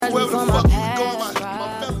wherever the fuck we go. My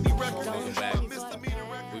felony record.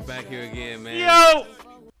 We back here again, man. Yo!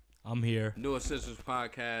 I'm here. New Essentials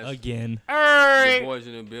Podcast. Again. The boys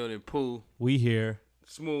in the building. Pooh. We here.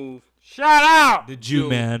 Smooth. Shout out! The Jew. Jew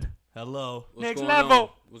man. Hello. What's Next going level. On?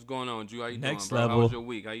 What's going on, Drew? How you Next doing, bro? level. How was your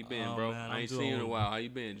week? How you been, bro? Man, I ain't seen you in a while. How you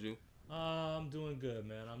been, Drew? I'm doing good,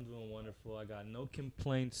 man. I'm doing wonderful. I got no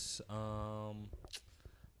complaints.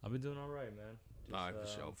 I've been doing all right, man. Just, all right,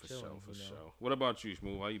 for chilling, sure. What about you,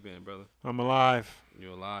 Smooth? How you been, brother? I'm alive.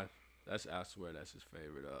 You alive? I swear that's his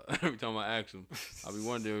favorite. Every time I ask him, I be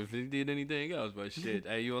wondering if he did anything else. But shit,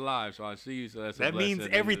 hey, you alive, so I see you. So that's a that blessing means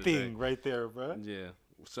at the end of the everything day. right there, bro. Yeah.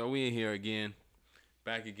 So we in here again,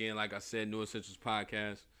 back again. Like I said, New Essentials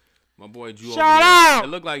Podcast. My boy Drew. Shout out! It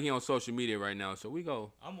look like he on social media right now, so we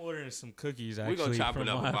go. I'm ordering some cookies. We Actually, go chop from it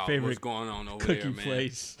up my about favorite what's going on over cookie there, man.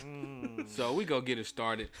 place. So we go get it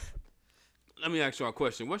started. Let me ask y'all a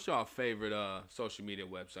question. What's y'all favorite social media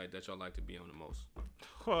website that y'all like to be on the most?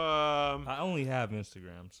 I only have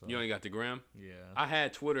Instagram, so You only got the gram? yeah. I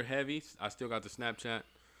had Twitter heavy. I still got the Snapchat.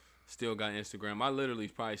 Still got Instagram. I literally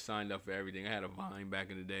probably signed up for everything. I had a Vine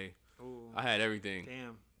back in the day. Ooh, I had everything.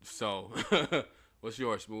 damn. So, what's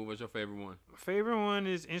yours, Smooth? What's your favorite one? My favorite one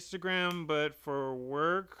is Instagram, but for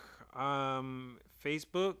work,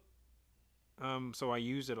 Facebook. So I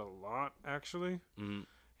use it a lot, actually. Mm-hmm.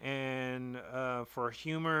 And for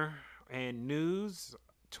humor and news,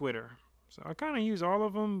 Twitter. So I kind of use all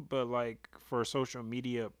of them, but like for social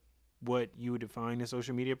media, what you would define as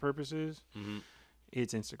social media purposes,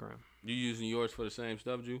 it's Instagram. You using yours for the same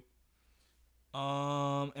stuff, Drew?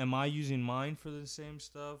 Am I using mine for the same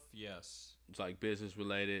stuff? Yes. It's like business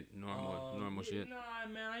related, normal shit. Nah,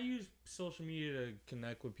 man. I use social media to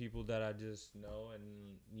connect with people that I just know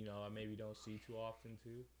and I maybe don't see too often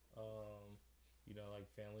too. Like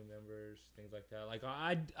family members, things like that. Like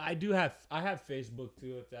I have Facebook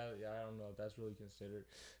too. If that, I don't know if that's really considered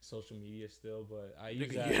social media still, but I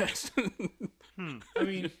use that. Yes. I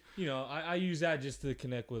mean, I use that just to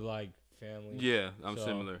connect with like family. Yeah, I'm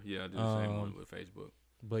similar. Yeah, I do the same one with Facebook.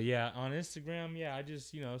 But yeah, on Instagram, yeah, I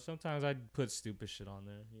just sometimes I put stupid shit on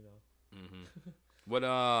there. What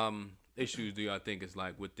issues do y'all think is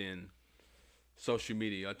like within social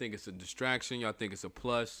media? I think it's a distraction. Y'all think it's a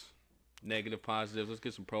plus? Negative, positives. Let's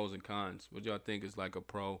get some pros and cons. What y'all think is like a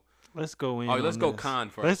pro? Let's go in. Oh, let's go this.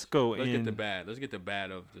 con first. Let's go Let's in. get the bad. Let's get the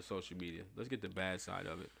bad of the social media. Let's get the bad side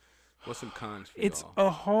of it. What's some cons for It's y'all?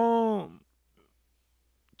 a whole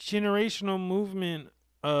generational movement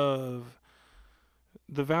of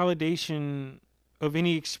the validation of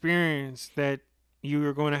any experience that you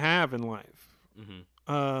are going to have in life.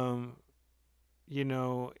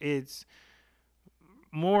 It's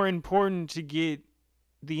more important to get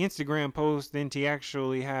the Instagram post than to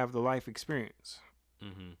actually have the life experience.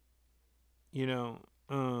 I'm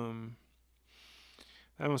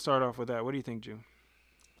gonna start off with that. What do you think, June?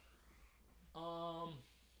 The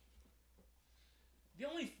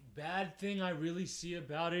only bad thing I really see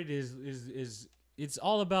about it is it's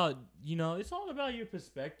all about it's all about your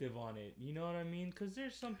perspective on it. You know what I mean? Because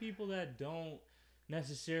there's some people that don't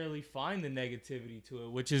necessarily find the negativity to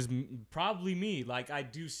it, which is probably me. Like I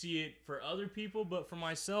do see it for other people, but for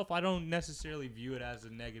myself, I don't necessarily view it as a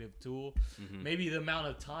negative tool. Maybe the amount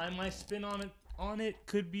of time I spend on it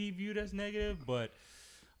could be viewed as negative, but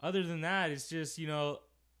other than that, it's just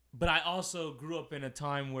But I also grew up in a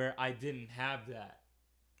time where I didn't have that,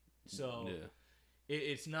 so yeah.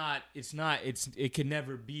 it could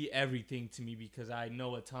never be everything to me because I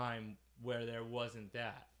know a time where there wasn't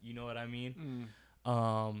that. You know what I mean?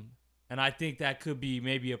 And I think that could be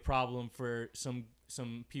maybe a problem for some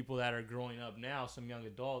people that are growing up now, some young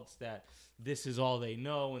adults, that this is all they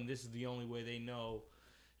know and this is the only way they know,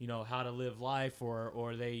 how to live life,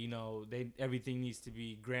 or they, everything needs to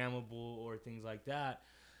be grammable or things like that.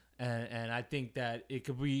 And I think that it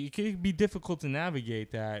could be difficult to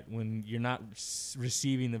navigate that when you're not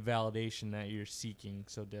receiving the validation that you're seeking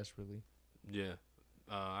so desperately. Yeah,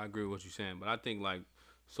 I agree with what you're saying, but I think like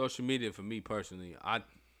social media for me personally, I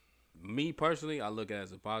look at it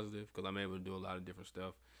as a positive because I'm able to do a lot of different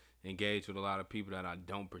stuff, engage with a lot of people that I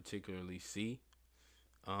don't particularly see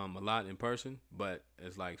a lot in person, but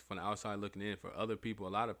it's like from the outside looking in, for other people, a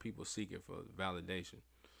lot of people seek it for validation.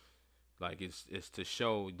 Like it's to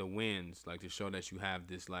show the wins, like to show that you have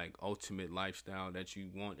this like ultimate lifestyle that you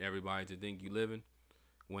want everybody to think you living,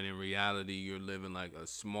 when in reality you're living like a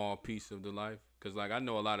small piece of the life. Cause like I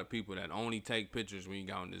know a lot of people that only take pictures when you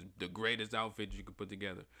got on the greatest outfit you could put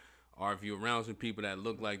together, or if you're around some people that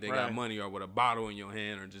look like they got money, or with a bottle in your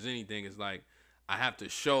hand, or just anything. It's like I have to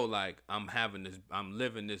show like I'm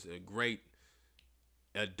living this a great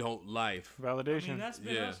adult life. I Validation. mean, that's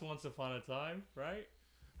been Yeah. us once upon a time, right?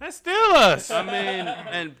 That's still us. I mean,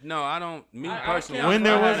 and no, I don't. Me personally, When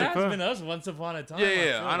there was a that's fun- been us once upon a time. yeah, I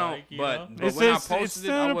yeah, feel I don't. like, you but know? but It's when just- I it's posted it,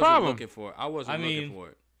 still I a wasn't problem. looking for it. I wasn't I looking mean- for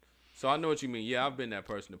it. So I know what you mean. Yeah, I've been that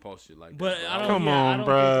person to post shit like But that. I don't. Come yeah, I on, don't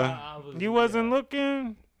bruh. think I was, You wasn't yeah.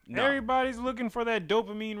 looking. No. Everybody's looking for that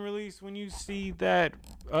dopamine release when you see that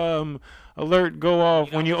alert go off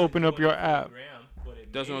mean, I when you wasn't open up doing your it for the app. gram, but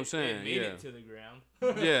it That's what made I'm it- saying, It made yeah. it to the gram.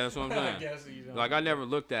 Yeah, that's what I'm I saying. guess, you know. Like I never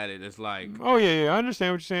looked at it as like Oh yeah, I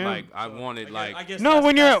understand what you're saying. like I wanted I guess No, that's,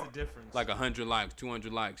 when that's you're- the difference. like 100 likes,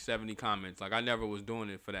 200 likes, 70 comments. Like I never was doing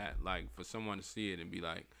it for that. Like for someone to see it and be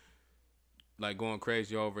like going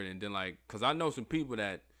crazy over it, and then like, cause I know some people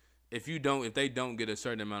that if they don't get a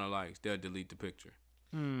certain amount of likes, they'll delete the picture.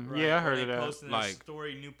 Right, yeah, I or heard they of that. Posting a Like-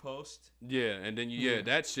 story, new post. Yeah, and then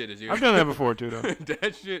that shit is. I've done that before too, though.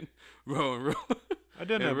 That shit, bro. I've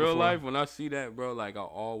done that In real before. life, when I see that, bro, like I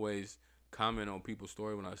always comment on people's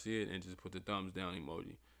story when I see it and just put the thumbs down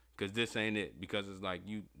emoji. Cause this ain't it. Because it's like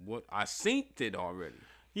I synced it already.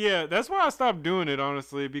 Yeah, that's why I stopped doing it,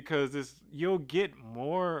 honestly, because you'll get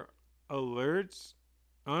more alerts,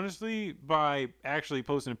 honestly, by actually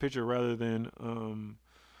posting a picture rather than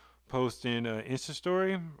posting an Insta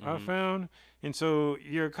story. I Mhm. found, and so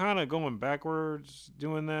you're kind of going backwards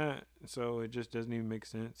doing that, so it just doesn't even make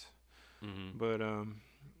sense. Mm-hmm.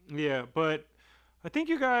 But yeah, but I think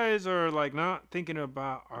you guys are like not thinking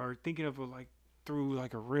about or thinking of it like through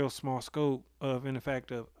like a real small scope of in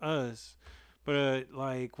effect of us. But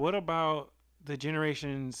like, what about the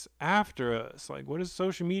generations after us? Like, what is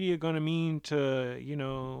social media gonna mean to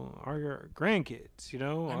our grandkids?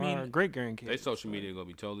 I mean, our great grandkids. They social media gonna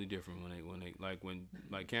be totally different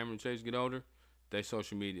when Cameron and Chase get older. They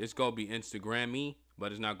social media, it's gonna be Instagram-y,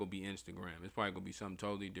 but it's not gonna be Instagram. It's probably gonna be something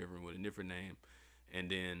totally different with a different name, and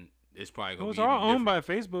then it's probably gonna Well, it's be all even owned by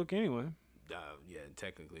Facebook anyway. yeah,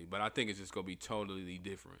 technically, but I think it's just gonna be totally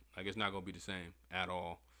different. Like it's not gonna be the same at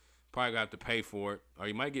all. Probably gonna have to pay for it, or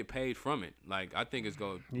you might get paid from it. Like I think it's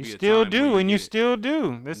gonna You be a still time where do, and you get it. still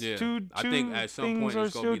do. That's Yeah, two I think at some things point are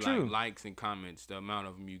it's gonna still be true. like likes and comments. The amount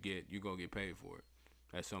of them you get, you gonna get paid for it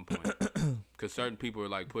at some point. Because certain people are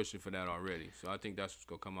like pushing for that already. So I think that's what's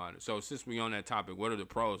gonna come out of it. So since we on that topic, what are the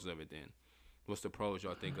pros of it then? What's the pros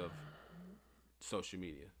y'all think of social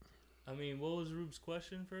media? I mean, what was Rube's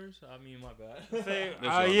question first? I mean, my bad. That's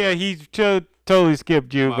all Yeah, good. he totally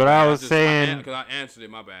skipped you, My but bad. I was saying, because I answered it.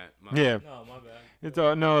 My bad. yeah, No, my bad. it's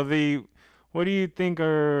all no. What do you think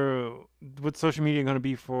what's social media going to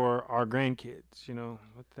be for our grandkids?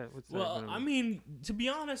 What's that Well, gonna I be? mean, to be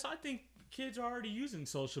honest, I think kids are already using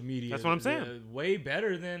social media. That's what I'm saying. Way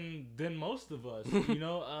better than most of us.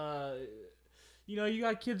 You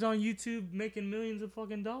got kids on YouTube making millions of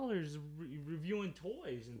fucking dollars reviewing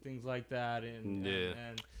toys and things like that, and Yeah.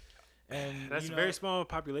 and That's a very small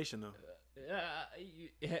population, though.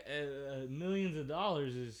 millions of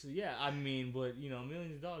dollars is but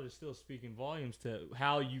millions of dollars is still speaking volumes to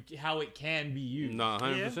how it can be used. No,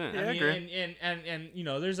 100%. Yeah, I I mean, agree.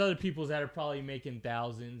 and there's other peoples that are probably making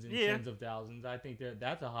thousands and Yeah. tens of thousands. I think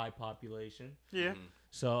that's a high population. Yeah.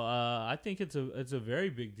 So I think it's a very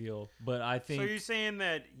big deal. But I think So you're saying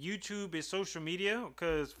that YouTube is social media?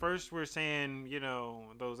 Because first we're saying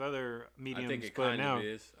those other mediums, I think it but kind now of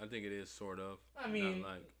is. I think it is sort of. I mean,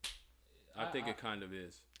 I think it kind of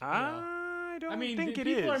is. I don't think it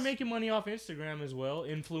people is. are making money off Instagram as well.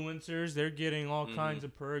 Influencers, they're getting all Mhm. kinds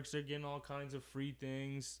of perks. They're getting all kinds of free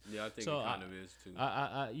things. Yeah, I think So, it kind of is too.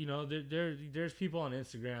 There's people on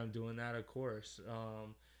Instagram doing that, of course.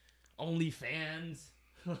 OnlyFans,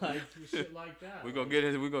 like shit like that. We're gonna get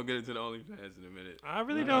into the OnlyFans in a minute. I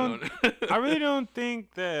really No, don't. no. I really don't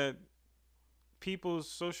think that people's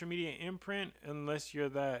social media imprint, unless you're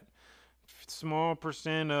that small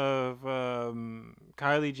percent of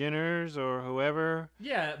Kylie Jenner's or whoever.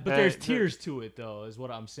 Yeah, but that- there's that- tiers to it, though, is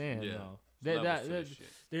what I'm saying. Yeah. Though Levels to this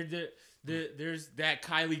shit. there's that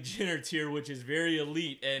Kylie Jenner tier, which is very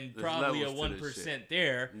elite and There's probably a levels to this 1%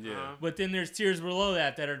 there. Yeah. But then there's tiers below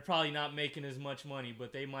that are probably not making as much money,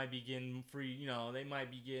 but they might be getting free. They might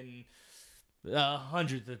be getting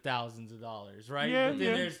hundreds of thousands of dollars, right? Yeah, but then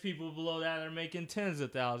yeah. there's people below that are making tens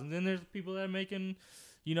of thousands. Then there's people that are making,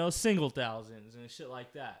 single thousands and shit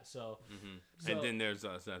like that. So, And then there's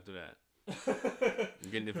us after that.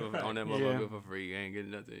 Getting it on that motherfucker for free. You ain't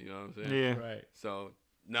getting nothing. You know what I'm saying? Yeah. right. So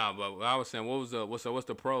but what I was saying, what's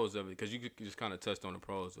the pros of it? Because you just kind of touched on the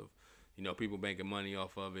pros of, people making money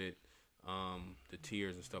off of it, the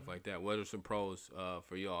tiers and stuff like that. What are some pros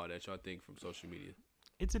for y'all that y'all think from social media?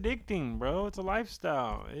 It's addicting, bro. It's a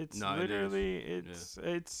lifestyle. It's No, it is. literally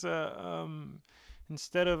Yeah. it's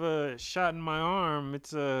instead of a shot in my arm,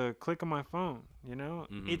 it's a click on my phone. You know,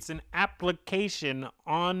 it's an application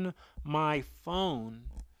on my phone.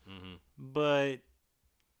 But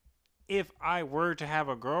if I were to have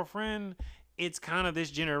a girlfriend, it's kind of this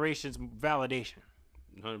generation's validation.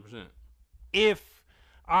 100%. If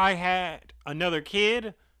I had another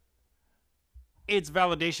kid, it's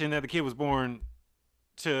validation that the kid was born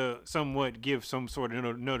to somewhat give some sort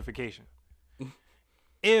of notification.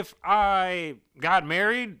 If I got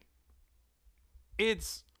married,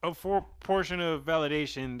 it's a portion of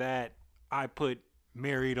validation that I put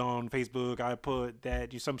married on Facebook. I put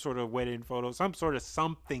that you some sort of wedding photo, some sort of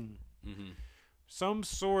something, some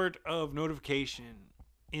sort of notification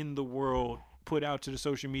in the world put out to the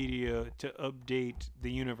social media to update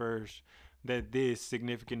the universe that this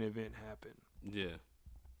significant event happened. Yeah.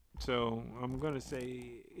 So I'm gonna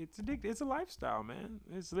say it's addictive. It's a lifestyle, man.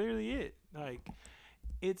 It's literally it. Like,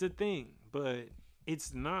 it's a thing, but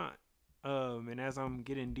it's not. And as I'm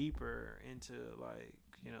getting deeper into, like,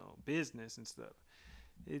 you know, business and stuff,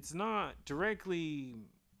 it's not directly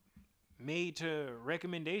made to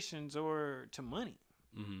recommendations or to money.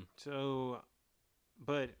 So,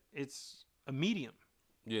 but it's a medium.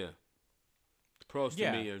 Yeah. Pros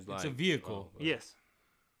to me is like it's a vehicle. Yes.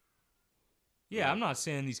 Yeah, I'm not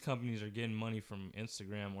saying these companies are getting money from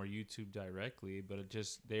Instagram or YouTube directly, but it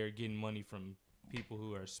just they're getting money from people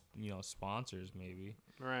who are, you know, sponsors maybe.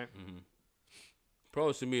 Right.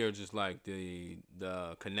 Pros to me are just like the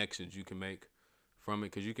connections you can make from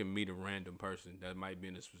it, because you can meet a random person that might be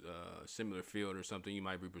in a similar field or something you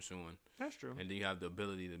might be pursuing. That's true. And then you have the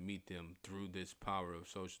ability to meet them through this power of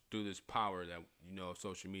that, you know, of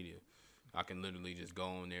social media. I can literally just go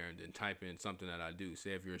on there and then type in something that I do.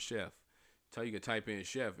 Say if you're a chef, you can type in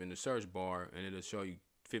chef in the search bar and it'll show you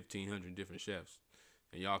 1,500 different chefs,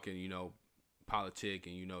 and y'all can, you know, politic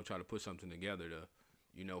and, you know, try to put something together to,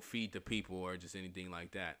 you know, feed the people or just anything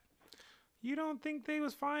like that. You don't think they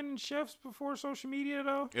was finding chefs before social media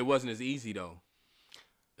though? It wasn't as easy though.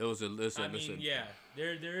 It was yeah,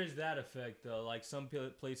 there is that effect though. Like some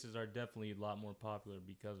places are definitely a lot more popular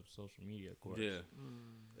because of social media, of course. Yeah,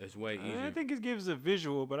 it's way easier. I think it gives a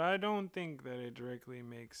visual, but I don't think that it directly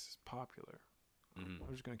makes popular. I'm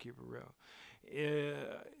just gonna keep it real.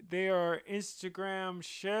 They are Instagram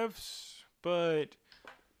chefs, but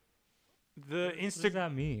the What does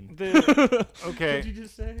that mean? Okay. What did you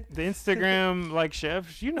just say? The Instagram like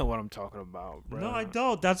chefs, you know what I'm talking about, bro. No, I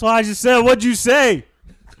don't. That's why I just said, what'd you say?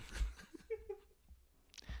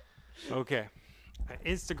 Okay. An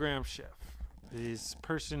Instagram chef is a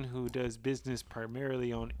person who does business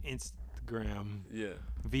primarily on Instagram. Yeah.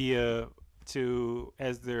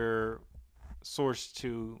 As their source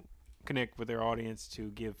to connect with their audience to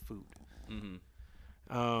give food.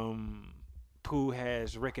 Pooh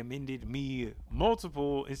has recommended me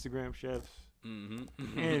multiple Instagram chefs.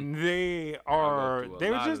 And they were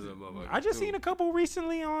just I just seen a couple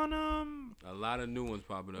recently on a lot of new ones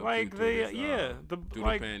popping up like too, through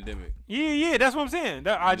the pandemic. Yeah, that's what I'm saying.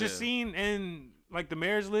 I just seen, and like the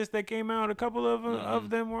mayor's list that came out, a couple of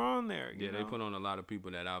them were on there. Yeah, they put on a lot of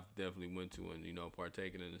people that I've definitely went to and, you know,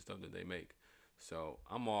 partaking in the stuff that they make. So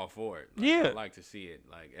I'm all for it. Like, yeah, I like to see it.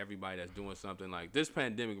 Like everybody that's doing something, like this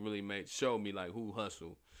pandemic really showed me like who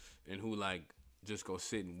hustle and who like just go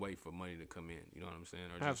sit and wait for money to come in. You know what I'm saying?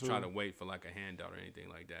 Or just try to wait for like a handout or anything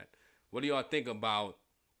like that. What do y'all think about,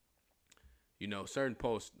 you know, certain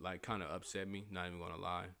posts like kind of upset me, not even gonna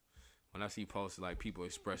lie. When I see posts like people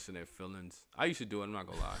expressing their feelings, I used to do it. I'm not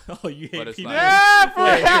gonna lie. Oh, you hate people?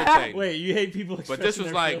 Like, wait, you hate people expressing but this was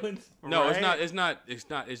their like, feelings? no, Right? it's not.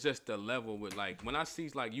 It's just the level with like when I see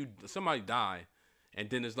like somebody die, and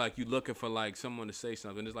then it's like you looking for like someone to say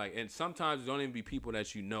something. It's like, and sometimes it don't even be people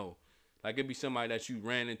that you know. Like it'd be somebody that you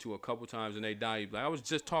ran into a couple times and they die. You be like, I was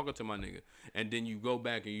just talking to my nigga, and then you go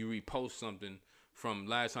back and you repost something from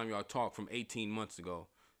last time y'all talked from 18 months ago,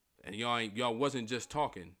 and y'all wasn't just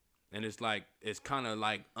talking. And it's like, it's kind of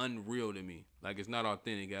like unreal to me. Like it's not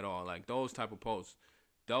authentic at all. Like those type of posts,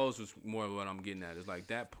 those was more of what I'm getting at. It's like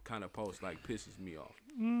that kind of post like pisses me off.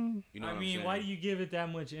 You know what I'm saying? Why do you give it that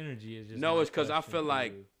much energy? It's just no, my it's because I question feel for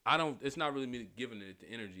like you. it's not really me giving it the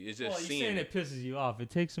energy. It's just Well, you're seeing saying it. it pisses you off. It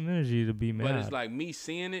takes some energy to be mad. But it's like me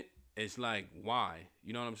seeing it, it's like, why?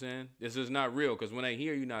 You know what I'm saying? This is not real, because when they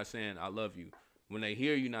hear you not saying, I love you. When they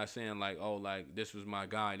hear you not saying like, oh, like this was my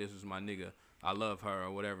guy, this was my nigga, I love her,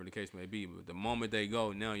 or whatever the case may be. But the moment they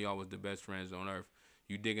go, now y'all was the best friends on earth.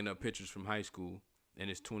 You digging up pictures from high school, and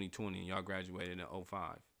it's 2020, and y'all graduated in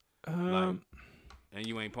 05. Like, and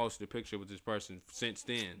you ain't posted a picture with this person since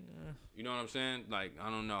then. You know what I'm saying? Like,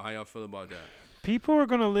 I don't know how y'all feel about that. People are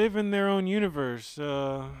gonna live in their own universe.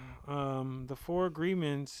 The 4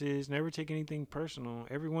 agreements is never take anything personal.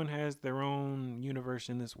 Everyone has their own universe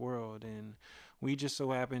in this world, and we just so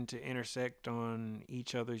happen to intersect on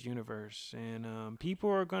each other's universe. And people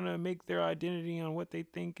are gonna make their identity on what they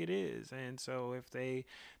think it is. And so if they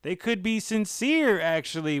could be sincere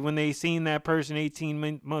actually when they seen that person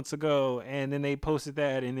 18 months ago, and then they posted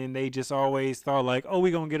that, and then they just always thought like, oh, we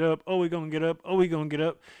gonna get up, oh, we gonna get up, oh, we gonna get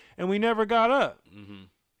up, and we never got up. Mm-hmm.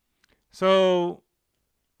 So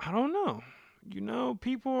I don't know.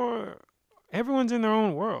 Everyone's in their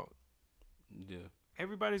own world. Yeah.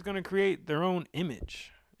 Everybody's gonna create their own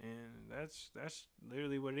image, and that's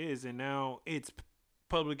literally what it is. And now it's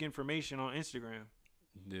public information on Instagram.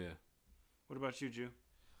 Yeah. What about you, Jew?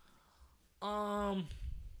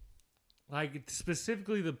 Like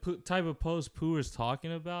specifically the type of post Pooh is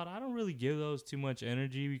talking about, I don't really give those too much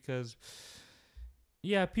energy because,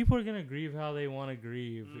 yeah, people are gonna grieve how they want to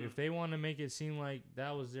grieve. If they want to make it seem like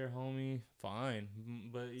that was their homie, fine.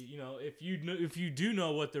 But if you do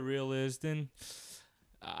know what the real is, then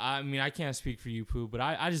I mean, I can't speak for you, Pooh, but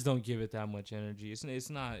I just don't give it that much energy.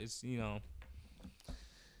 It's not a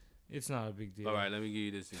big deal. All right, let me give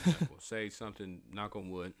you this example. Say something, knock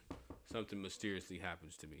on wood, something mysteriously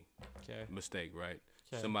happens to me. Okay. Mistake, right?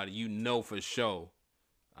 'Kay. Somebody for sure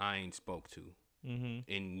I ain't spoke to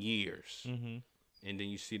in years. Mm-hmm. And then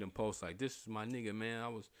you see them post like, this is my nigga, man. I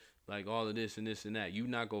was like all of this and this and that. You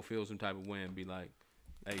not gonna feel some type of way and be like,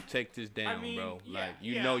 hey, take this down, bro. Like,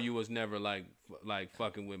 you know you was never like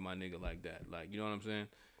fucking with my nigga like that. Like, you know what I'm saying?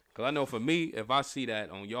 Because I know for me, if I see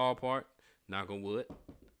that on y'all part, knock on wood,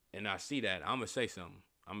 and I see that, I'm going to say something.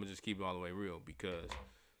 I'm going to just keep it all the way real because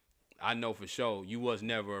I know for sure you was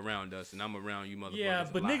never around us, and I'm around you motherfuckers. Yeah,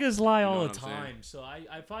 but niggas lie all the time. So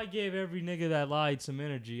if I gave every nigga that lied some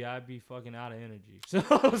energy, I'd be fucking out of energy. So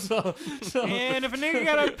and if a nigga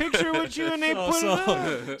got a picture with you and they put it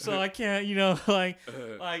up, so I can't,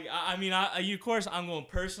 I mean, of course I'm gonna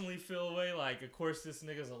personally feel away. Like, of course this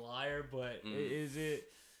nigga's a liar, but is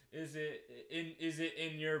it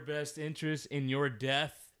in your best interest, in your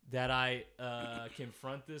death, that I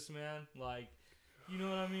confront this man? Like, you know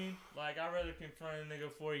what I mean? Like, I'd rather confront a nigga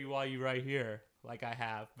for you while you right here, like I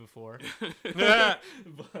have before. But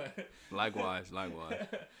Likewise.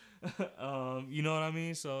 You know what I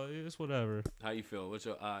mean? So it's whatever. How you feel? What's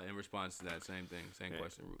your in response to that same thing? Same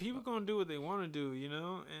question. People gonna do what they want to do,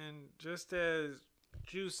 and just as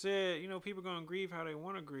Jew said, people gonna grieve how they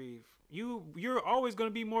want to grieve. You're always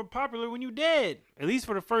gonna be more popular when you dead, at least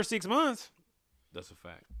for the first 6 months. That's a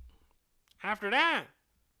fact. After that,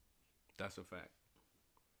 that's a fact.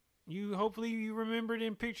 Hopefully you remembered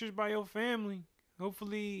in pictures by your family.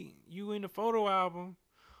 Hopefully you in the photo album.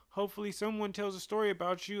 Hopefully someone tells a story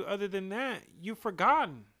about you. Other than that, you've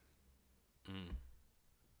forgotten. No,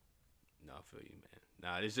 I feel you, man.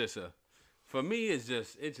 Nah, it's just for me, it's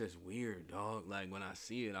just weird, dog. Like, when I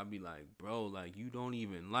see it, I be like, bro, like, you don't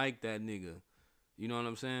even like that nigga. You know what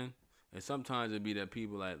I'm saying? And sometimes it be that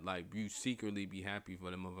people like you secretly be happy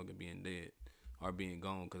for the motherfucker being dead or being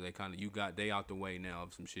gone because they out the way now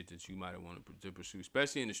of some shit that you might have wanted to pursue,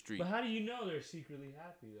 especially in the street. But how do you know they're secretly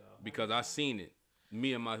happy though? Because I seen it,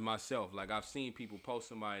 me and myself. Like, I've seen people post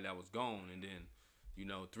somebody that was gone, and then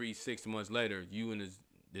 3-6 months later, you and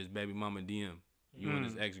this baby mama DM, you and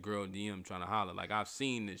this ex-girl DM trying to holler. Like, I've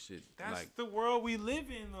seen this shit. That's the world we live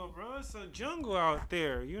in, though, bro. It's a jungle out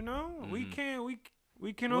there, We can't.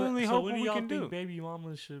 We can only hope what we can do. Baby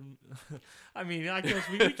mamas should. I mean, I guess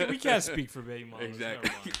we can't speak for baby mamas.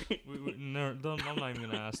 Exactly. I'm not even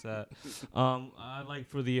gonna ask that. I'd like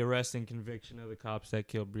for the arrest and conviction of the cops that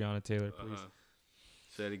killed Breonna Taylor, please.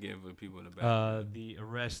 Say it again for the people in the back. The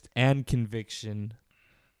arrest and conviction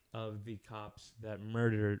of the cops that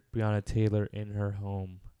murdered Breonna Taylor in her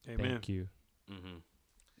home. Amen. Thank you.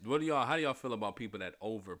 Mm-hmm. How do y'all feel about people that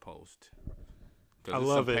overpost? I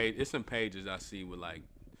love it. It's some pages I see with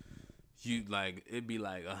it'd be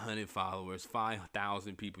like 100 followers,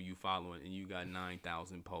 5,000 people you following, and you got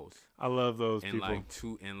 9,000 posts. I love those in people.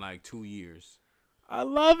 In 2 years. I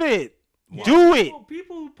love it. Why? Do it.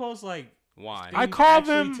 People who post why? I call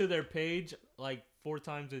them to their page 4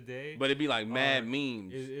 times a day. But it'd be like mad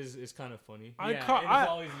memes. Is kind of funny. It's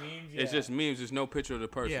always memes. Yeah. It's just memes. There's no picture of the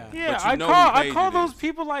person. Yeah. But I call those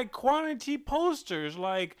people quantity posters.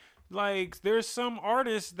 Like there's some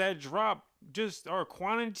artists that drop just are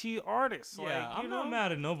quantity artists. Yeah, I'm not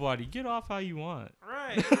mad at nobody. Get off how you want.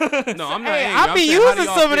 Right. No, I'm not. I be using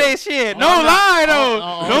some of that shit. No lie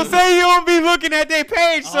though. Don't say you don't be looking at their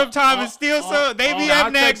page sometimes and still they be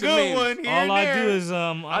having that good one. All I do is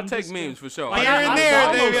I take memes for sure. Here and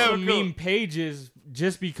there, they follow have some meme pages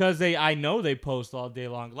just because I know they post all day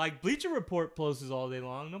long. Like Bleacher Report posts all day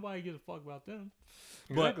long. Nobody gives a fuck about them.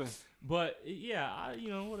 Exactly. But yeah,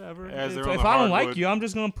 whatever. As If they're on I the don't like hardwood. you, I'm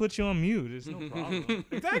just gonna put you on mute. It's no problem.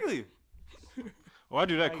 Exactly. Oh, I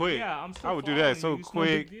do that Like, quick. yeah, I'm still I would do that so following you. It's no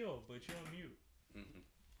big quick. deal, but you're on mute.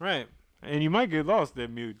 Right. And you might get lost that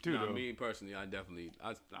mute too, Nah, though. me personally, I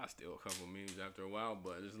steal a couple memes after a while,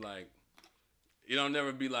 but it's like you don't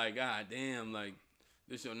never be like, God damn, like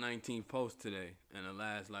this your 19th post today in the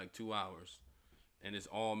last like 2 hours, and it's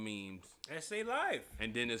all memes, That's their life.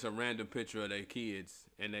 and then it's a random picture of their kids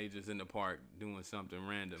and they just in the park doing something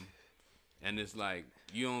random, and it's like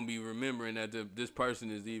you don't be remembering that this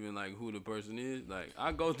person is even like who the person is. Like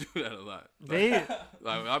I go through that a lot. They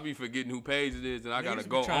Like I be forgetting who page it is, and I gotta Niggas be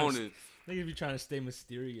go trying on to- it. Niggas be trying to stay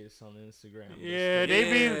mysterious on Instagram. yeah,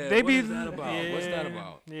 they Yeah, be what is that about? What's that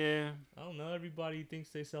about? Yeah. I don't know. Everybody thinks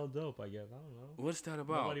they sell dope. I guess I don't know. What's that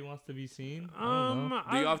about? Nobody wants to be seen. I don't know.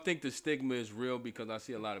 Do y'all think the stigma is real? Because I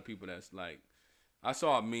see a lot of people that's like, I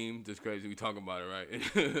saw a meme. Just crazy. We talking about it,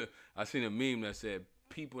 right? I seen a meme that said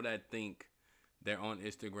people that think they're on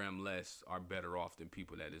Instagram less are better off than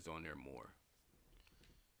people that is on there more.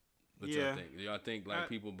 What y'all Yeah. think? Do y'all think like I-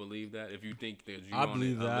 people believe that? If you think that you're I on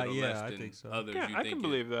believe it a that, little yeah, less I than think so. others, Yeah, you I think can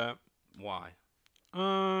believe that. why?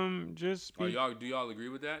 Just Are be, y'all do y'all agree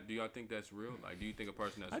with that? Do y'all think that's real? Like, do you think a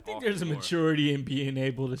person that's I think off there's a more- maturity in being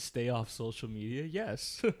able to stay off social media.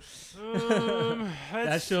 Yes, that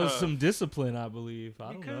that's shows tough, some discipline. I believe.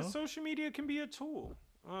 I don't because know. social media can be a tool.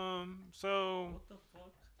 So What the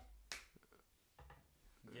fuck?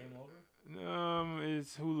 Game over.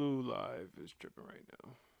 it's Hulu Live is tripping right now.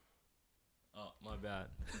 Oh, my bad.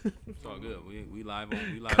 It's all good. We live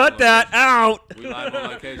on. We live Cut on that location. out. We live on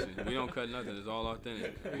location. We don't cut nothing. It's all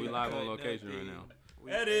authentic. We live on location right now.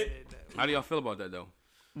 Edit. How do y'all feel about that though?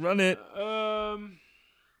 Run it. I'm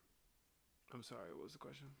sorry. What was the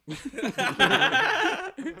question?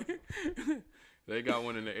 They got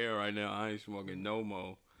one in the air right now. I ain't smoking no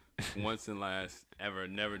more. Once and last ever.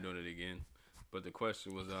 Never doing it again. But the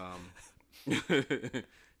question was,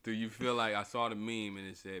 do you feel like I saw the meme and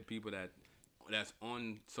it said people that's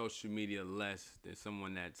on social media less than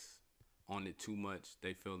someone that's on it too much,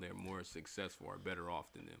 they feel they're more successful or better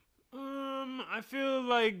off than them. I feel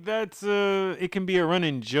like that's it can be a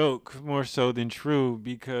running joke more so than true,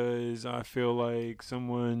 because I feel like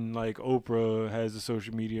someone like Oprah has a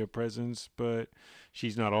social media presence, but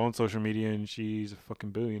she's not on social media and she's a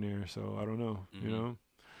fucking billionaire, so I don't know, you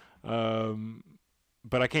know.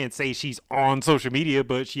 But I can't say she's on social media,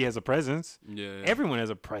 but she has a presence. Yeah. Everyone has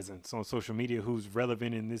a presence on social media who's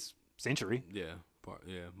relevant in this century.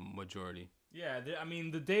 Majority. Yeah, I mean,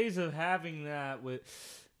 the days of having that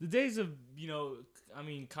the days of,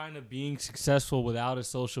 kind of being successful without a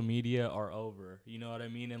social media are over. You know what I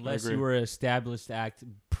mean? Unless agree. you were an established act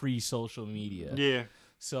pre-social media. Yeah.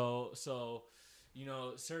 So,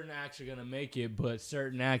 certain acts are going to make it, but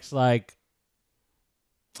certain acts like,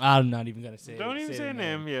 I'm not even going to say Don't even say the a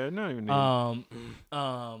name. Yeah, not even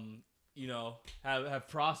name. have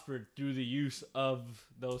prospered through the use of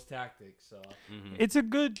those tactics. So It's a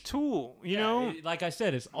good tool, you know? like I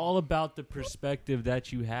said, it's all about the perspective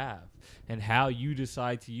that you have and how you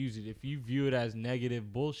decide to use it. If you view it as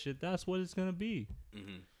negative bullshit, that's what it's gonna be.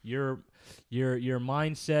 Your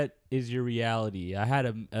mindset is your reality. I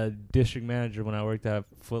had a district manager when I worked at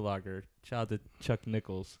Foot Locker. Shout out to Chuck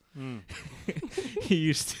Nichols. He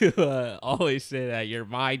used to always say that your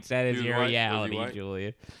mindset He is was your white? Was he reality, white?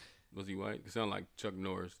 Julian. Was he white? It sounded like Chuck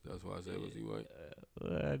Norris. That's why I said, was he white?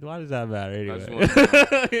 Why does that matter just anyway?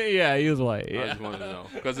 wanted to Yeah, he was white. I Yeah. just wanted to know.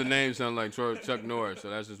 Because the name sounded like Chuck Norris, so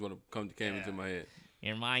that's just what came into my head.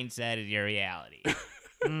 Your mindset is your reality.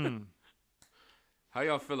 How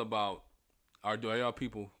y'all feel about, are y'all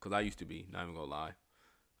people, because I used to be, not even going to lie,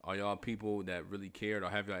 are y'all people that really cared, or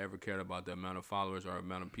have y'all ever cared about the amount of followers or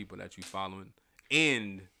amount of people that you following?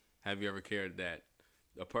 And have you ever cared that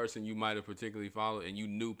a person you might have particularly followed and you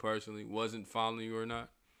knew personally wasn't following you or not?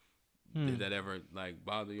 Did that ever like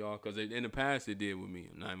bother y'all? Because in the past it did with me.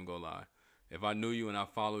 I'm not even gonna lie. If I knew you and I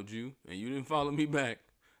followed you and you didn't follow me back,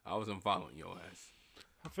 I was unfollowing your ass.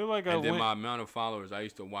 I feel like And then my amount of followers, I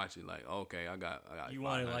used to watch it like, okay, I got. You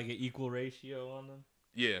wanted 500. like an equal ratio on them?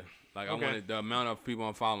 Yeah, like I Okay. wanted the amount of people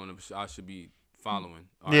I'm following, I should be following.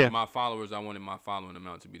 Or Yeah. my followers, I wanted my following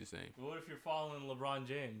amount to be the same. What if you're following LeBron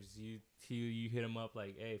James? You hit him up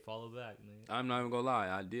like, hey, follow back. Man. I'm not even gonna lie,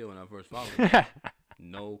 I did when I first followed him.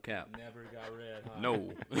 No cap. Never got red. Huh?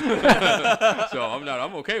 No. So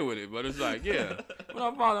I'm okay with it, but it's like, yeah. When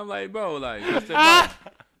I follow, I'm like, bro, like, I said,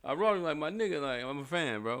 bro, I wrote him like, my nigga, like, I'm a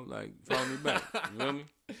fan, bro. Like, follow me back. You feel me?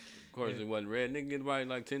 Of course, it wasn't red. Nigga get probably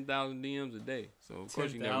like 10,000 DMs a day. So of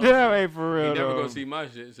course you 10,000? never. Yeah, hey, for real. You never though. gonna see my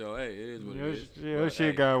shit. So hey, it is what it is. Your But,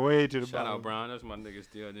 shit hey, got way to the shout bottom. out Brown. That's my nigga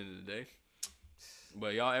still at the end of the day.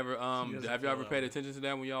 But y'all ever doesn't have y'all ever feel paid that way. attention to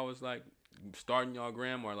that when y'all was like starting y'all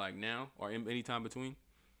gram or like now or in any time between?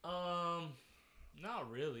 Not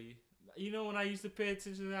really. You know when I used to pay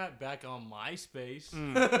attention to that back on MySpace.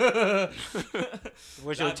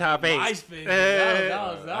 What's your That- top 8? MySpace. That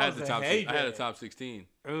I had was the a top. I heyday. had a top 16.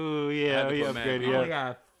 Oh I yeah, had to yeah, put mad upgraded. I people. only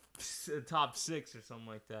Yeah. got top 6 or something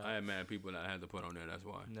like that. I had mad people that I had to put on there. That's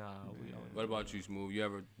why. Nah, we don't. What about you, Smooth? You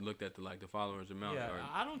ever looked at the followers amount? Yeah, or,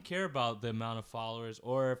 I don't care about the amount of followers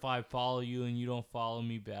or if I follow you and you don't follow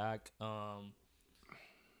me back.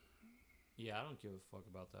 Yeah, I don't give a fuck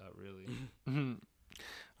about that really.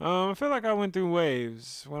 I feel like I went through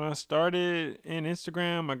waves. When I started in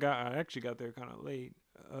Instagram, I actually got there kind of late.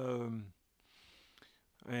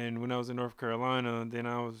 And when I was in North Carolina, then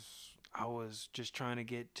I was just trying to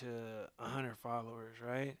get to 100 followers,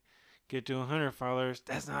 right? Get to 100 followers.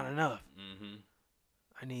 That's not enough. Mm-hmm.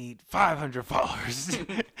 I need 500 followers.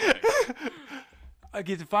 I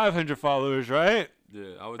get to 500 followers, right? Yeah,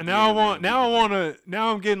 I was. And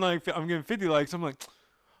now I'm getting 50 likes. I'm like,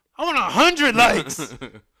 I want 100 likes.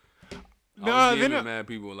 I Nah, was then DMing mad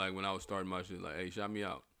people like when I was starting my shit, like, hey, shout me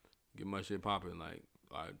out, get my shit popping, like,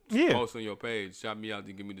 Yeah. post on your page, shout me out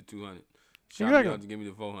to give me the 200, shout Exactly. me out to give me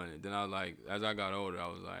the 400. Then I was like, as I got older, I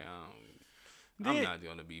was like, I'm Then- not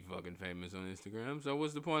gonna be fucking famous on Instagram, so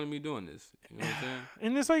what's the point of me doing this? You know what I'm saying?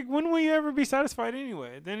 And it's like, when will you ever be satisfied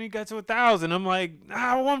anyway? Then he got to 1,000. I'm like,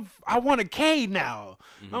 I want a K now.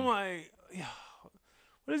 Mhm. I'm like, yeah,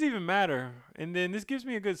 what does it even matter? And then this gives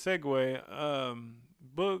me a good segue.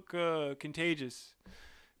 Book Contagious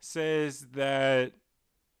says that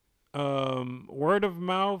word of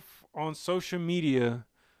mouth on social media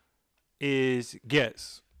is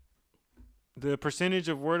guess. The percentage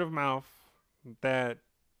of word of mouth that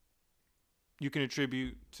you can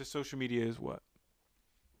attribute to social media is what?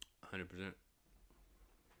 100%.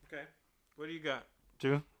 Okay. What do you got?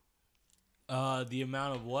 Two? The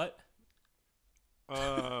amount of what?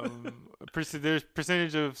 There's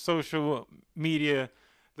percentage of social media,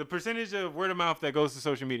 the percentage of word of mouth that goes to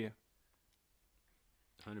social media.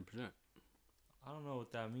 100%. I don't know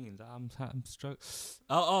what that means. I'm struck.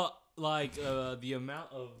 Oh, like the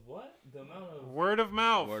amount of what? The amount of Word of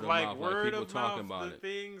mouth. Word of like mouth, like word people of talking mouth. about The it.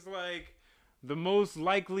 things like the most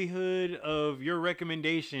likelihood of your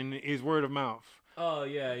recommendation is word of mouth. Oh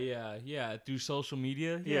yeah. Through social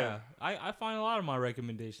media. Yeah. I find a lot of my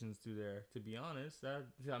recommendations through there. To be honest,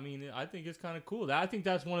 I think it's kind of cool. I think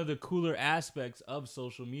that's one of the cooler aspects of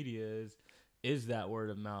social media is that word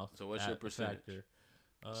of mouth. So what's your percentage? factor.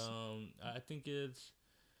 I think it's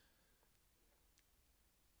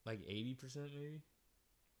like 80% maybe.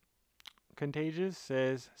 Contagious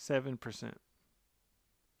says 7%.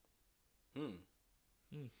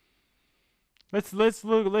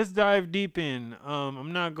 Let's dive deep in.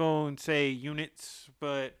 I'm not going to say units,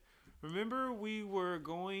 but remember we were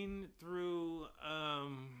going through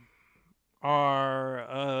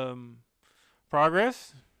our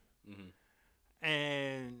progress,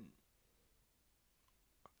 and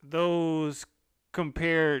those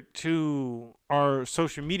compared to our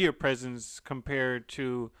social media presence compared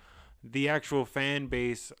to the actual fan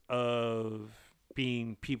base of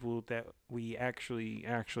being people that we actually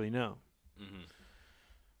know.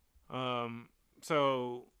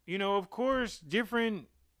 So, of course, different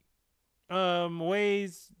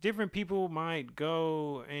ways different people might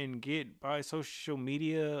go and get by social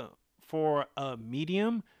media for a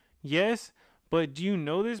medium. Yes, but do you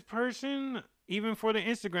know this person? Even for the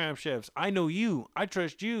Instagram chefs, I know you. I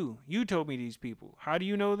trust you. You told me these people. How do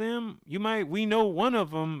you know them? We know one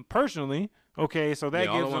of them personally. Okay, so that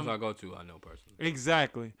all gives the ones them I go to, I know personally.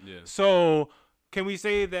 exactly. Yeah. So can we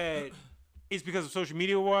say that it's because of social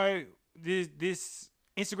media why this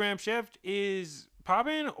Instagram chef is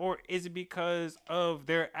popping, or is it because of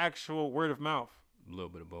their actual word of mouth? A little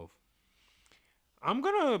bit of both. I'm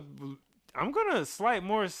gonna slide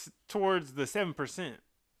more towards the 7%.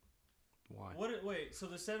 Why? Wait, so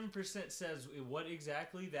the 7% says what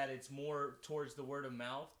exactly? That it's more towards the word of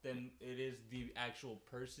mouth than it is the actual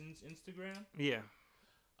person's Instagram? Yeah.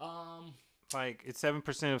 Like it's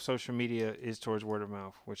 7% of social media is towards word of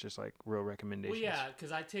mouth, which is like real recommendations. Well, yeah,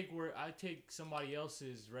 because I take somebody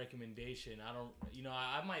else's recommendation. I don't,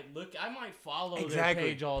 I might follow Exactly.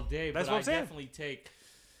 their page all day, That's but what I I'm saying. definitely take.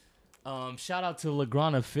 Shout out to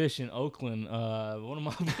Lagrana Fish in Oakland. One of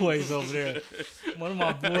my boys over there. One of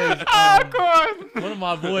my boys. One of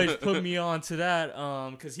my boys put me on to that.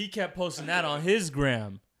 Cause he kept posting that on his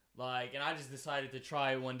gram. Like, and I just decided to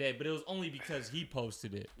try it one day, but it was only because he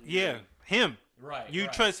posted it. Yeah, him. Right. You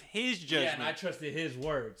right. trust his judgment. Yeah, and I trusted his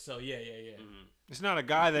word. So yeah. It's not a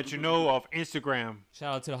guy that you know off Instagram.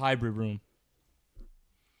 Shout out to the hybrid room.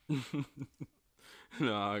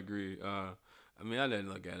 No, I agree. I mean, I didn't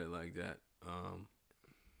look at it like that.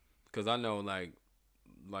 Cause I know like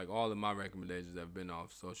all of my recommendations have been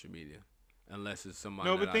off social media, unless it's somebody.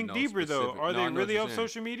 No, that but I think know deeper though. specific. Are No, I they know what really you're off saying.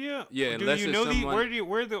 social media? Yeah, Or do unless you it's know someone-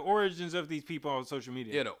 where are the origins of these people on social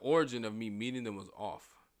media? Yeah, the origin of me meeting them was off.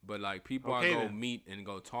 But like people Okay, I go then. meet and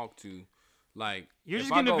go talk to, like You're if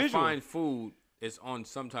just I getting a go visual. find food, it's on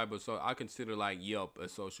some type of I consider like Yelp a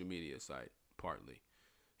social media site partly.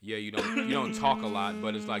 Yeah, you don't talk a lot,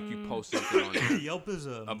 but it's like you post something on there Yelp is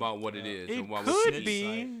a about what it is It and what could we be.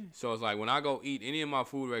 eat. So it's like when I go eat any of my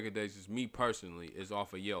food recommendations, me personally is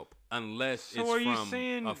off of Yelp, unless So it's are you from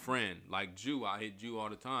saying- a friend like Jew. I hit Jew all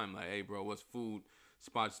the time, like, hey bro, what's food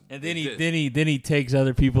spots? And then is he this? then he takes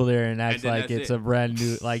other people there and acts then like that's it's it. a brand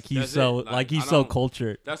new like he's That's so it. like, Like, he's I so don't-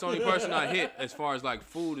 cultured. That's the only person I hit as far as like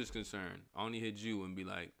food is concerned. I only hit you and be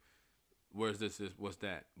like, where's this? What's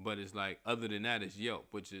that? But it's like other than that, it's Yelp,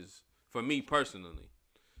 which is for me personally.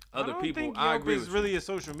 Other I don't people, think I Yelp agree is with really you. a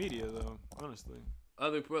social media though. Honestly,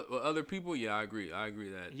 Other people, yeah, I agree. I agree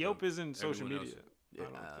that Yelp isn't social everyone media. else- I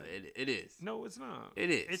don't think. it is. No, it's not. It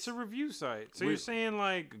is. It's a review site. So We- you're saying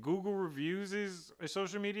like Google reviews is a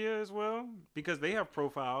social media as well because they have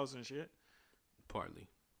profiles and shit. Partly.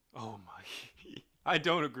 Oh my! I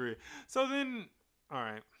don't agree. So then, all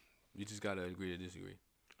right, You just gotta agree to disagree,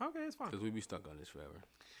 okay, it's fine. because we be stuck on this forever.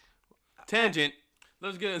 Tangent.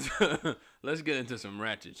 Let's get into some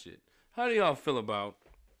ratchet shit. How do y'all feel about,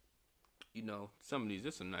 some of these?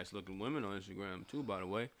 There's some nice looking women on Instagram too, by the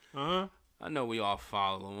way. Uh huh. I know we all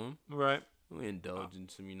follow them. Right. We indulge in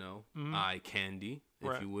some, Mhm. eye candy, if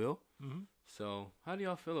Right. you will. Mhm. So, how do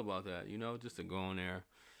y'all feel about that? Just to go on there,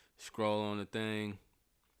 scroll on the thing,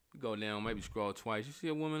 you go down, maybe scroll twice. You see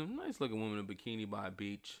a nice looking woman in a bikini by a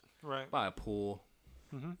beach, Right. by a pool,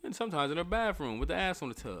 Mhm. and sometimes in her bathroom with the ass on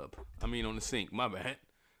the tub. I mean, on the sink. My bad.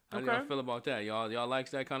 How do y'all Okay. feel about that? Y'all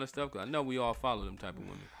likes that kind of stuff? 'Cause I know we all follow them type of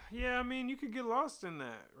women. Yeah, I mean, you could get lost in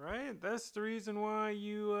that, right? That's the reason why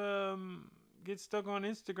you get stuck on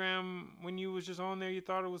Instagram when you was just on there. You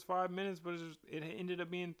thought it was 5 minutes, but it ended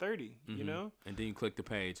up being 30. You Mhm. know, And then you click the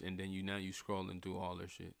page, and then you scrolling through all their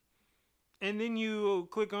shit. and then you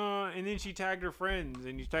click on, and then she tagged her friends,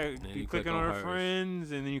 and you click on her hers.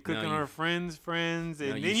 friends, and then you click Now on you- her friends, and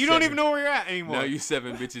now then you you don't even seven- know where you're at anymore. Now you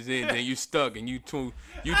 7 bitches in, then you stuck, and you 2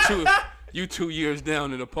 years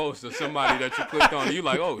down in a post of somebody that you clicked on, and you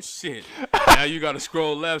like, oh shit. Now you gotta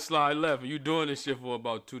scroll left, slide left, and you doing this shit for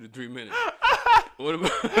about 2 to 3 minutes. What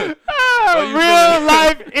about Are you real feeling-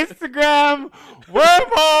 life Instagram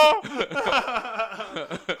wormhole?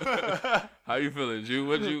 How you feeling,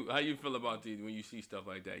 Jew? How you feel about these when you see stuff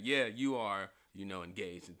like that? Yeah, you are,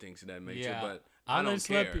 engaged and things of that nature, Yeah. but I I don't just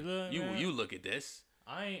let care. people- man. You look at this.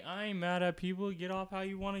 I ain't mad at people. Get off how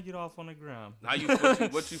you want to get off on the ground.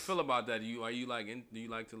 What you feel about that? Do you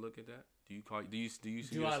like to look at that? Do you see Do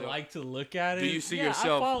yourself? I like to look at it? Do you see Yeah, I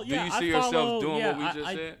yourself? follow- do yeah, you I see yourself follow- doing yeah, what we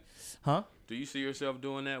just said? Huh? Do you see yourself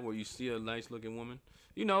doing that where you see a nice looking woman?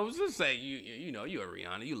 Let's say you're a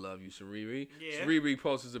Rihanna, you love you some Riri. Yeah. Riri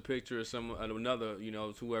posts a picture of another,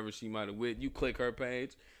 whoever she might have with. You click her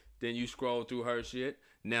page, then you scroll through her shit.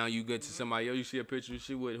 Now you get to somebody else, you see a picture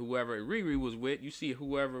she with whoever Riri was with. You see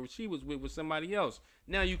whoever she was with somebody else.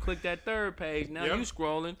 Now you click that third page. Now Yep. you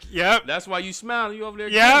scrolling. Yep. That's why you smiling. You over there.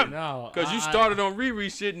 Yep. No, Because you started on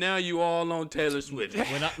Riri shit. Now you all on Taylor Swift.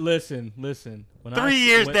 When I listen. When 3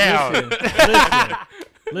 years down.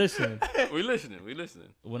 Listen. We listening.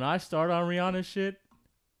 When I start on Rihanna shit,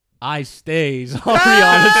 I stays on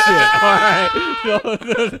Rihanna shit. All right.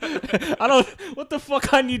 I don't. What the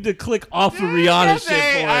fuck? I need to click off of Rihanna shit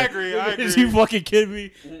hey, for? I agree. Is you fucking kidding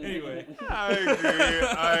me? Anyway.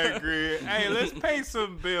 I agree. Hey, let's pay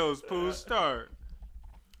some bills, Pooh. Start.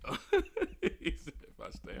 He said if I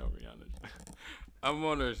stay on Rihanna shit. I'm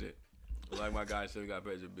on her shit. Like my guy said, we got to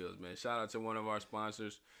pay the bills, man. Shout out to one of our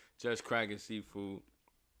sponsors, Just Cracking Seafood,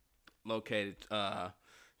 located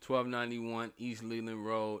 1291 East Leland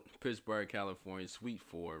Road, Pittsburgh, California, Suite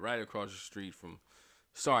 4, right across the street from,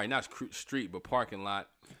 not street, but parking lot,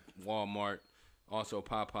 Walmart. Also,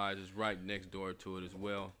 Popeyes is right next door to it as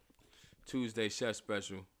well. Tuesday chef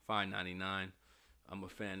special, $5.99. I'm a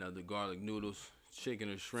fan of the garlic noodles, chicken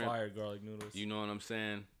or shrimp. Fire garlic noodles. You know what I'm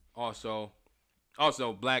saying? Also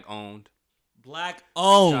black owned. Black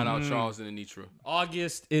owned. Shout out Charles and Anitra.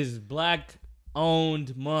 August is Black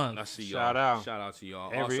owned month. I see y'all. Shout out. Shout out to y'all.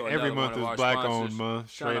 Every Also, every another month one of is our Black sponsors. owned month.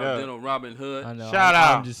 Shout Straight out up. Dental Robin Hood. I know. Shout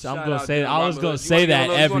I'm out. just, Shout I'm gonna out say. Dental I was Robin gonna Hood. say You that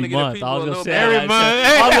wanna every get the month. people I a was gonna little say bit- Every that. month.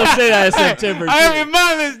 I was gonna say that in September. Every too.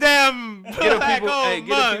 month is damn the Black people- hey, owned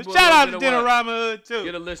get the month. people a Shout little out bit to of Dental what- Robin Hood too.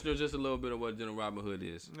 Get a listener just a little bit of what Dental Robin Hood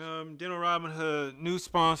is. Dental Robin Hood, new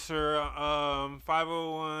sponsor,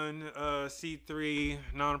 501c3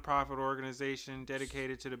 nonprofit organization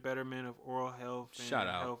dedicated to the betterment of oral health and Shout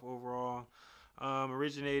out. health overall.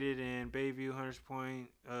 Originated in Bayview, Hunters Point,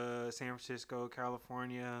 San Francisco,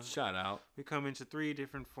 California. Shout out. We come into 3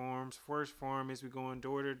 different forms. First form is we going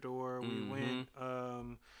door to door.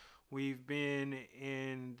 We've been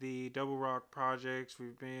in the Double Rock projects.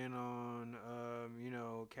 We've been on,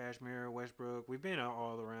 Kashmir, Westbrook. We've been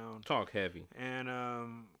all around. Talk heavy. And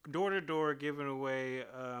door to door, giving away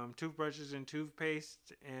toothbrushes and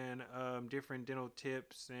toothpaste, and different dental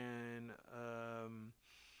tips, and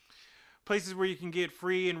places where you can get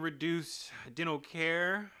free and reduced dental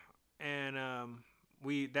care. And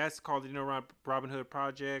that's called the Dental Robin Hood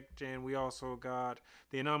Project. And we also got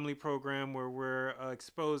the Anomaly Program, where we're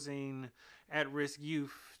exposing at-risk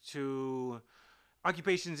youth to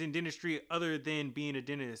occupations in dentistry other than being a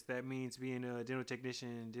dentist. That means being a dental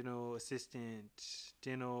technician, dental assistant,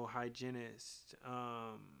 dental hygienist,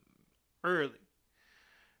 early.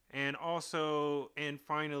 And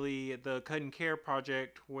finally, the Cut and Care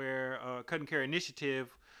Project, where Cut and Care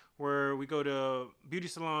Initiative, where we go to beauty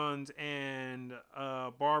salons and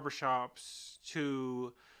barbershops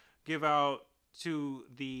to give out to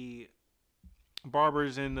the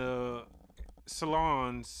barbers in the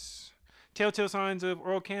salons telltale signs of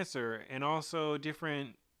oral cancer, and also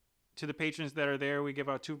different to the patrons that are there. We give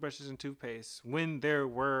out toothbrushes and toothpaste when there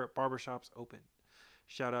were barbershops open.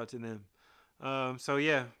 Shout out to them. So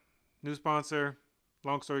yeah, new sponsor.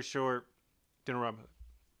 Long story short, Dental Robin Hood.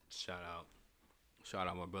 Shout out. Shout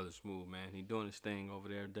out my brother Smooth, man. He doing his thing over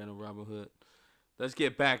there at Dental Robin Hood. Let's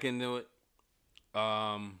get back into it.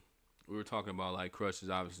 We were talking about like crushes.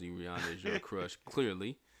 Obviously, Rihanna is your crush,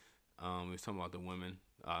 clearly. We was talking about the women.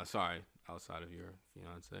 Sorry, outside of your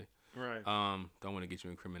fiance. Right. Don't want to get you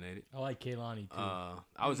incriminated. I like Kaylani too.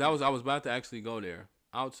 I was about to actually go there.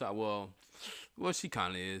 Outside, well, she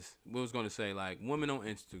kind of is. We was gonna say like women on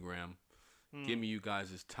Instagram. Give me you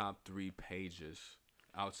guys' top 3 pages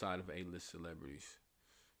outside of A-list celebrities.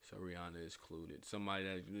 So Rihanna is included. Somebody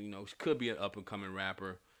that could be an up and coming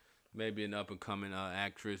rapper, maybe an up and coming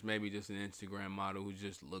actress, maybe just an Instagram model who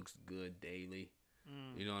just looks good daily.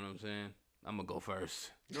 You know what I'm saying? I'm gonna go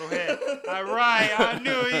first. Go ahead. All right. I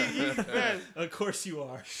knew he's the best. Of course you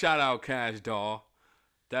are. Shout out Cash Doll.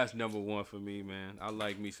 That's number 1 for me, man. I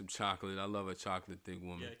like me some chocolate. I love a chocolate thick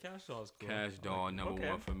woman. Yeah, Cash Doll's cool. Cash Doll, number Okay.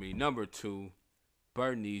 1 for me. Number 2,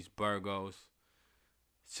 Bernice Burgos.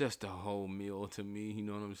 It's just a whole meal to me. You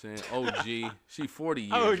know what I'm saying? OG. She 40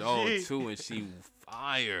 years OG. old too, and she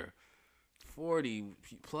fire. 40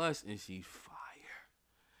 plus, and she fire.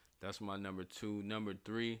 That's my number 2. Number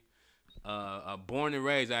 3, born and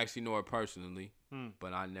raised. I actually know her personally,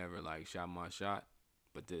 but I never like shot my shot.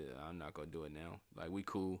 But I'm not gonna do it now. Like we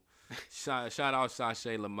cool. Shout out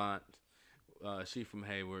Sashay Lamont. She from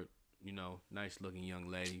Hayward. Nice looking young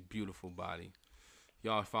lady, beautiful body.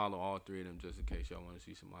 Y'all follow all 3 of them just in case y'all want to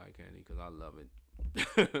see some eye candy, cause I love it.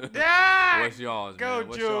 Yeah. What's y'all's, Go, man?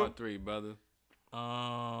 What's Drew. y'all 3, brother?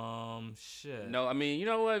 Shit. No, I mean, you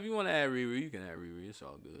know what? If you want to add Riri, you can add Riri. It's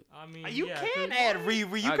all good. I mean, You yeah, can 'cause- add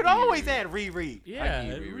Riri. You I could give always Riri. add Riri. Yeah,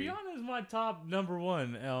 give Riri. Rihanna is my top number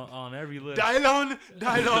 1 on every list. Dylon.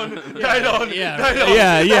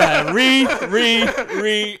 Yeah.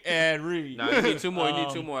 Re, and Re. Nah, you need 2 more. You need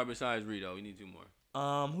 2 more besides Rito. You need 2 more.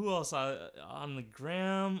 Who else on the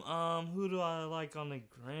gram? Who do I like on the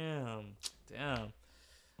gram? Damn.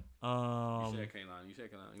 You said Kaylani. You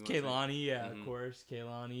wanna say- Kaylani, yeah, of course.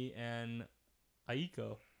 Kaylani and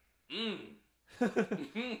Aiko.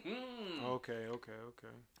 Okay.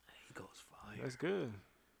 He goes fire. That's good.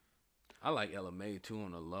 I like Ella May too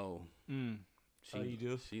on the low. She, Oh, you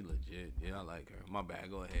do? She legit. Yeah, I like her. My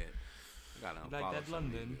bad. Go ahead. I gotta Like unfollow that some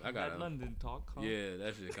London. people. I gotta. That London talk. Huh? Yeah,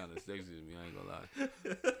 that shit kind of sexy to me. I ain't gonna lie.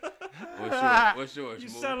 What's yours? You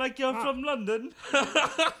Smooth? sound like you're from London.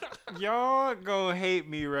 Y'all gonna hate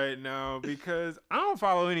me right now because I don't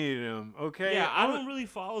follow any of them. Okay. Yeah, I don't really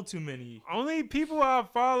follow too many. Only people I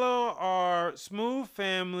follow are Smooth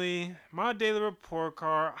Family, My Daily Report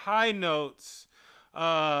Card, High Notes,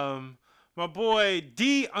 my boy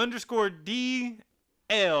D_DL,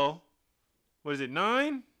 what is it,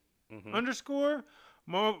 9 _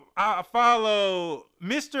 I follow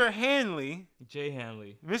Mr. Hanley, Jay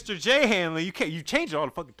Hanley. Mr. J Hanley. You change it all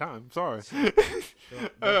the fucking time. I'm sorry.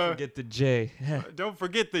 Don't forget the J. Don't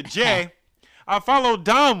forget the J. I follow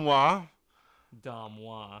Damwa.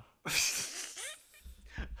 Damwa.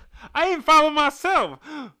 I even follow myself.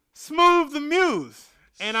 Smooth the Muse.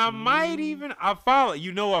 And I might even I follow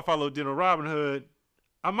Dental Robin Hood.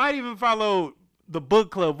 I might even follow the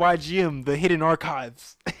book club YGM, the Hidden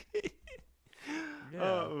Archives.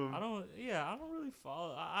 Yeah, I don't really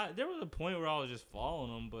follow. There was a point where I was just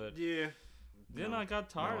following them, but Yeah. then I got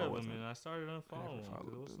tired I of them wasn't. and I started unfollowing them.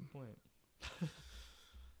 followed What's the them. point?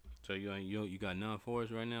 So you got none for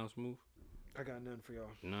us right now, Smooth? I got none for y'all.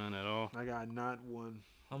 None at all. I got not one.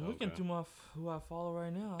 I'm looking Okay. through who I follow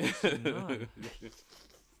right now. I see none.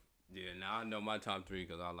 Yeah, now I know my top 3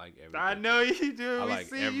 because I like everything. I know you do. I We like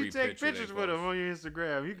see every you take picture they pictures with post. them on your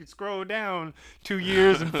Instagram. You can scroll down 2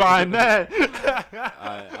 years and find that.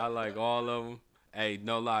 I like all of them. Hey,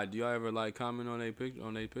 no lie. Do y'all ever like comment on their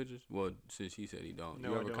pictures? Well, since he said he don't.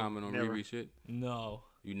 No, you I ever don't. comment on Never. Riri shit? No.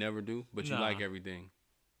 You never do, but you Nah. like everything.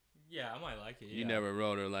 Yeah, I might like it. You yeah. never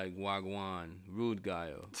wrote her like Wagwan, rude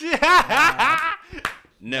guy.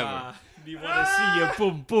 Never. Nah, you want to see your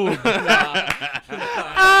boom boom?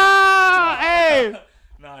 Hey.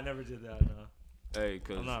 No, I never did that. No. Hey,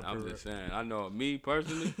 cause I'm not I'm for just saying. I know me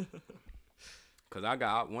personally. Cause I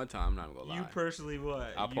got one time. I'm not gonna lie. You personally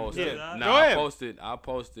what? I You posted. did that? Nah, Go I ahead.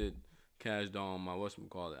 posted Cash Doll on my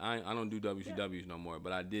whatchamacallit. I don't do WCWs no more,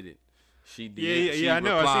 but I did it. She did. Yeah, she I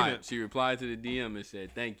know, I seen replied- it. She replied to the DM and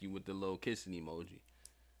said thank you with the little kissing emoji.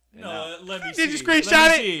 And No, let me see. Did you Let me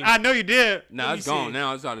screenshot see. it? I know you did. now let it's me gone. see.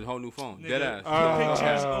 Now it's on a whole new phone. Nigga, Dead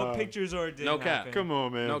ass. pictures or it didn't No cap. happen. Come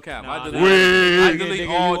on, man. No cap. Nah, I nah. delete Nigga,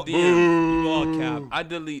 all you- DMs. You all cap. I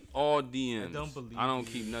delete all DMs. I don't believe I don't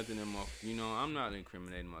you. keep nothing in my. You know, I'm not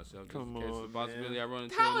incriminating myself. Just Come in case on, of the possibility man. I run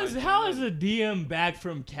into. How a is nice how young is lady. a DM back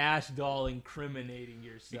from Cash Doll incriminating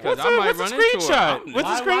yourself? Because What's I a- might what's a run into her. screenshot? I'm-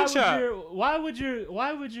 What's a screenshot?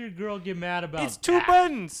 Why would your girl get mad about? It's 2 that?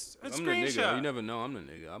 buttons. A I'm the nigga. screenshot. You never know. I'm the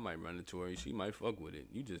nigga. I might run into her. She might fuck with it.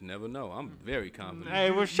 You just never know. I'm very confident. Hey,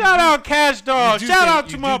 well, shout out Cash Doll. You do Shout think- out you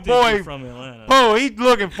to do my think you're boy, from Atlanta. Poe. He's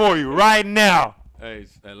looking for you right now. Hey,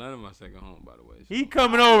 Atlanta my second home, by the way. He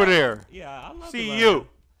coming over there. Yeah, I love See Atlanta. you.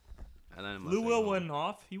 Atlanta my Lou second Will home. wasn't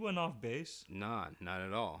off. He wasn't off base. Nah, not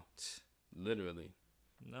at all. Literally.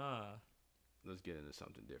 Nah. Let's get into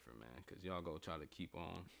something different, man. Because y'all go try to keep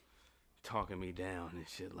on talking me down and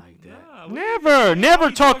shit like that. Nah. Never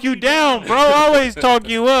you talk talk you me down, down. bro. Always talk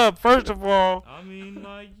you up. First of all, I mean,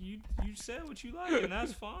 like you said what you like, and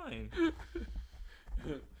that's fine.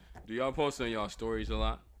 Do y'all post on y'all stories a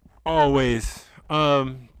lot? always.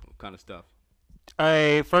 What kind of stuff?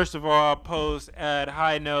 First of all, I'll post at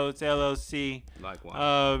High Notes LLC.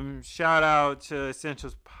 Likewise. Shout out to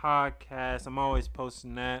Essentials Podcast. I'm always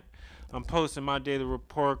posting that. I'm posting my daily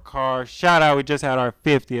report card. Shout out, we just had our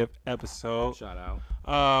 50th episode. Shout out.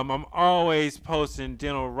 I'm always posting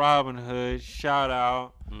Dental Robin Hood. Shout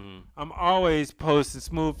out. Mm-hmm. I'm always posting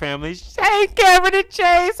Smooth Family. Hey, Kevin and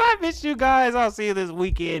Chase, I miss you guys. I'll see you this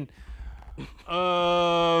weekend.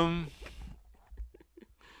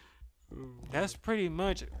 That's pretty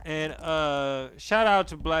much. And shout out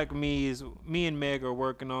to Black Me's. Me and Meg are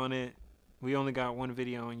working on it. We only got one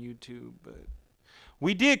video on YouTube, but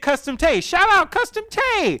we did Custom Tay. Shout out Custom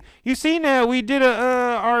Tay. You seen that? We did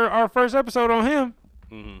our first episode on him.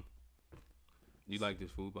 Mm-hmm. You like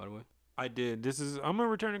this food, by the way? I did. I'm a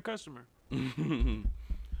returning customer.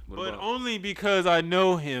 What But about? only because I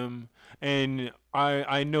know him and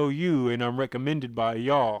I know you and I'm recommended by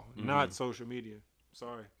y'all, not social media.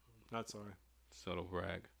 Sorry. Not sorry. Subtle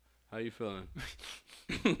brag. How you feeling?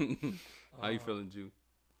 How you feeling, Jew?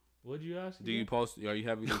 What'd you ask? Do you again? post? Are you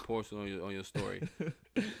having post on your story?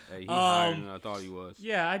 Hey, he higher than I thought he was.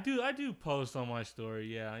 Yeah, I do post on my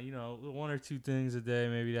story. Yeah, you know, 1 or 2 things a day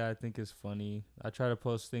maybe that I think is funny. I try to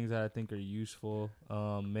post things that I think are useful.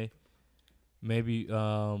 Maybe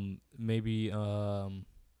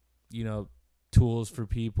you know, tools for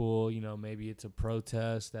people. You know, maybe it's a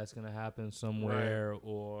protest that's gonna happen somewhere,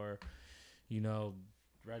 or you know,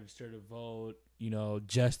 register to vote. You know,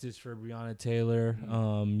 justice for Breonna Taylor.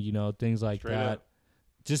 You know, things like Straight that. up.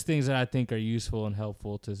 Just things that I think are useful and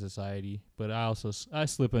helpful to society. But I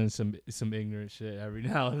slip in some ignorant shit every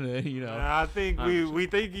now and then. You know. I think we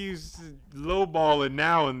think he's lowballing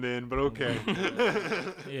now and then, but okay.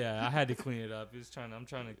 Yeah, I had to clean it up. I'm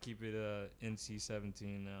trying to keep it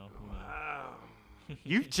NC-17 now. Wow.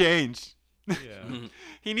 You've changed. You know. Yeah.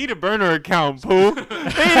 He need a burner account, Pooh.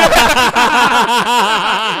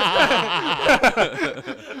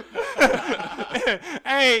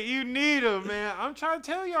 Hey, you need them, man. I'm trying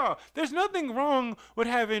to tell y'all. There's nothing wrong with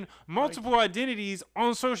having multiple identities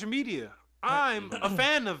on social media. I'm a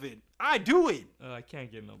fan of it. I do it. I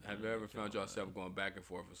can't get no. Have you ever found yourself going back and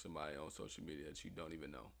forth with somebody on social media that you don't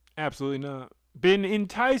even know? Absolutely not. Been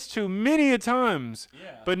enticed to many a times,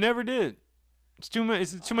 Yeah. but never did. It's too much.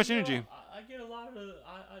 It's too much energy. I get a lot of.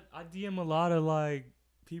 I DM a lot of like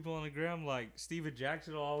people on the gram. Like Steven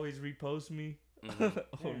Jackson will always repost me,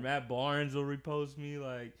 or Matt Barnes will repost me.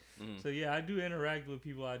 Like, so yeah, I do interact with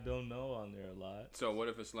people I don't know on there a lot. So what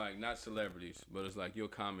if it's like not celebrities, but it's like you'll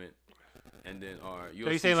comment and then you'll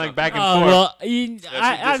So you see saying like something- back and forth? Well, you I've disagree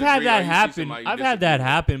had or that you see happen. somebody you I've had that disagree with.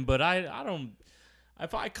 happen, but I don't.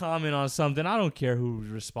 If I comment on something, I don't care who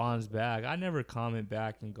responds back. I never comment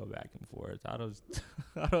back and go back and forth. I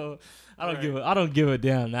don't Right. give a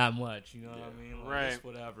damn that much. You know what I mean? Like, Right. it's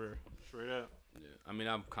whatever. Straight up. Yeah. I mean,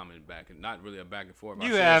 I'm commenting back and not really a back and forth.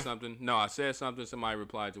 You I have. said something. No, I said something. Somebody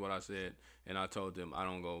replied to what I said, and I told them I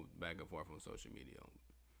don't go back and forth on social media.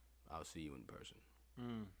 I'll see you in person.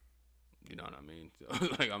 You know what I mean? So,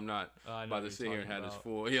 like I'm not I know about what to you're sit here and talking have this about.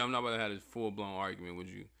 full. Yeah, I'm not about to have this full blown argument with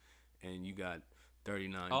you, and you got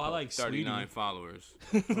 39. Oh, I like 39 Sweetie. followers.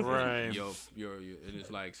 Right. And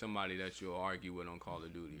it's like somebody that you'll argue with on Call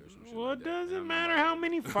of Duty or some shit. Well, like it that. And doesn't I'm not matter about how to-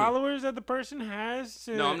 many followers that the person has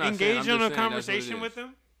to No, I'm not saying- engage I'm on just a saying that's what it conversation is. with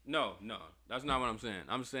them. No, that's not what I'm saying.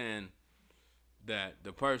 I'm saying that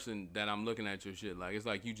the person that I'm looking at your shit like, it's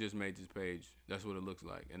like you just made this page. That's what it looks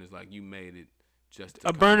like, and it's like you made it just to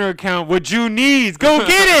A burner account with you needs. Go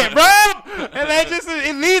get it, bro. And that just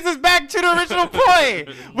it leads us back to the original point.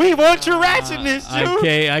 We want your ratchetness,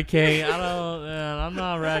 Jew. I can't. I don't. Man, I'm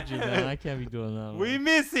not ratchet, man. I can't be doing that. We man.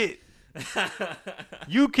 miss it.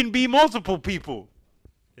 You can be multiple people.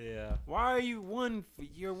 Yeah. Why are you one?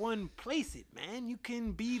 You're one. Place it, man. You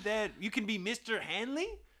can be that. You can be Mr. Hanley,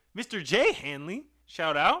 Mr. J Hanley.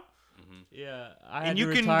 Shout out. Yeah. I had And to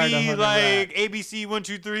you can retire the be Hunter like Rack. ABC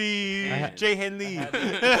 123 had- J Hanley. I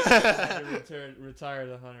had to retire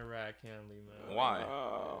the Hunter Rack Hanley, man. Why?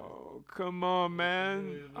 Oh, come on,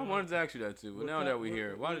 man. I wanted to ask you that too, but now that we're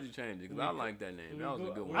here, why did you change it? Because I like that name. That was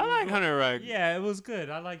a good one. I like Hunter Rack. Yeah, it was good.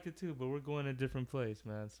 I liked it too, but we're going a different place,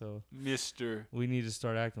 man. So Mister. we need to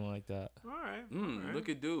start acting like that. All right. Look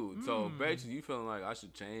at dude. So basically, you feeling like I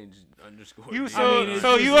should change underscore. You D. so it's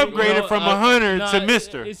so just, you you upgraded know, from a Hunter nah, to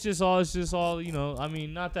Mister. It's just all. You know, I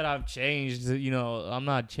mean, not that I've changed. You know, I'm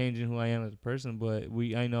not changing who I am as a person, but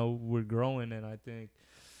I know we're growing, and I think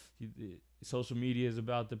social media is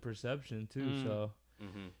about the perception too. So.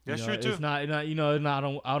 That's You know, true too. It's not you know,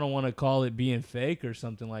 I don't want to call it being fake or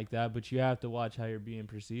something like that, but you have to watch how you're being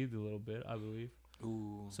perceived a little bit, I believe.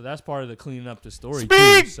 Ooh. So that's part of the cleaning up the story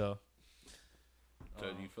Speak! So too. So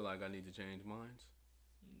do you feel like I need to change minds?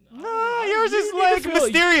 No, yours You is need to like feel-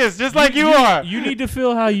 mysterious, just like you are. You need to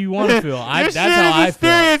feel how you want to feel. Your That's shit how I is feel.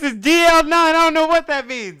 mysterious. It's DL9. I don't know what that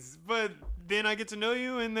means, but then I get to know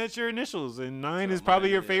you, and that's your initials, and 9 is probably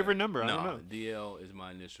your favorite number. I don't know. DL is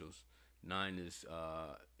my initials. 9 is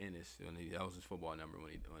Ennis. That was his football number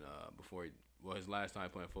before his last time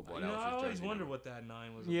playing football. You That know, was I his always jersey wonder number. what that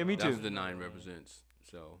 9 was. Yeah, me about. too. That's what the 9 represents.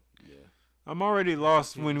 So yeah. I'm already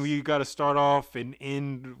lost when we got to start off and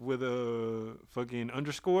end with a fucking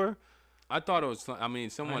underscore. I thought it was. I mean, I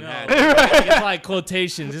someone know. had. It's like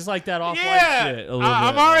quotations. It's like that off-white Yeah, shit. A little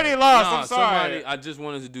I'm bit. already lost. No, I'm sorry. somebody. I just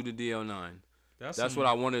wanted to do the DL9. That's some- what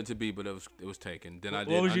I wanted it to be, but it was taken. Then I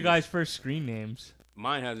did. What was you guys' first screen names?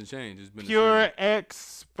 Mine hasn't changed. It's been the Pure same.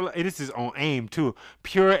 X. This is on AIM too.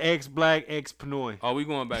 Pure X Black X Pinoy. Oh, we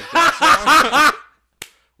going back that far?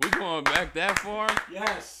 We going back that far?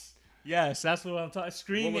 Yes, that's what I'm talking.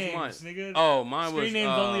 Screen What was names, mine? nigga. Oh, mine Screen was.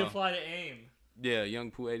 names only apply to AIM. Yeah, Young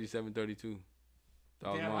Pooh 8732. That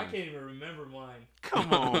was Damn, I mine. can't even remember mine.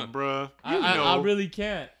 Come on, bruh. You I know. really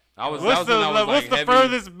can't. I was. What's that was when I was what's like the heavy.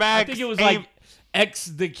 furthest back? I think it was AIM? like X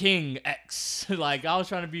the King X. Like I was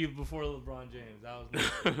trying to be before LeBron James. That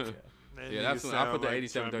was. Yeah, that's when I put the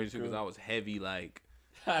 8732 because I was heavy like.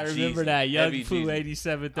 I remember Jeezy. that Young Heavy Pooh Jeezy.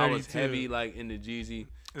 8732. I was heavy like in the Jeezy.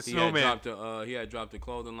 The He snowman. had dropped a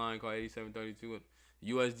clothing line called 8732.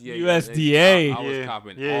 USDA. USDA. I was Yeah.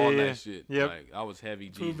 copping Yeah, all yeah. that shit. Yep. Like I was heavy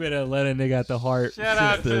Pooh Jeezy. been Atlanta nigga at the heart. Shout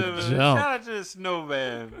out since the to jump. shout out to the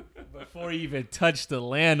snowman. Before he even touched the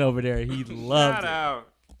land over there, he loved Shout it. out.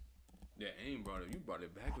 Yeah, AIM brought it. You brought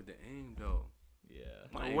it back with the AIM though. Yeah.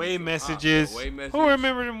 My AIM Away was so messages. away message. Who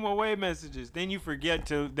remember them away messages? Then you forget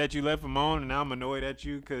that you left them on, and now I'm annoyed at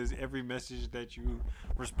you because every message that you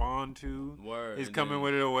respond to Word. is and coming then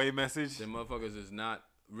with an away message. Them motherfuckers is not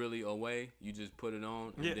really away. You just put it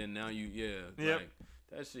on, and Yeah. then now Yep. like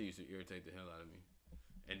that shit used to irritate the hell out of me.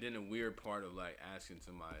 And then the weird part of like asking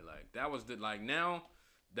somebody like that was the like now.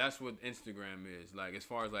 That's what Instagram is. Like, as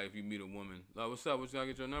far as, like, if you meet a woman, like, what's up? What's y'all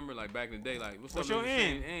get your number? Like, back in the day, like, what's What's up? your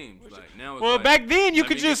aim? Like, now it's Well, like, back then you let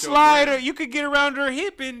could me get just your slide her. gram. You could get around her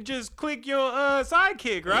hip and just click your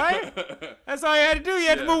sidekick, right? That's all you had to do. You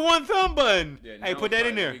had to Yeah. move one thumb button. Yeah, Hey, now put it's that like,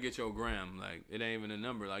 in there. Let me get your gram. Like, it ain't even a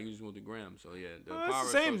number. Like, you just want the gram. So, yeah, the Well, power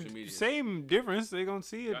it's of the social media. same difference. They gonna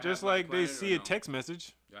see Y'all it have just Black like they Planet or see a no? text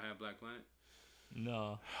message. Y'all have Black Planet?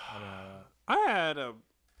 No, I don't have that.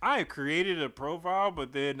 I created a profile,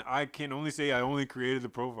 but then I can only say I only created the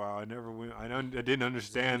profile. I never went. I didn't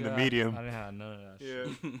understand the Yeah, medium. I didn't have none of that.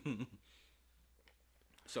 Shit.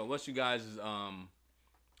 So, what's you guys'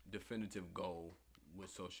 definitive goal with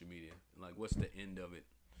social media? Like, what's the end of it?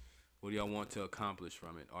 What do y'all want to accomplish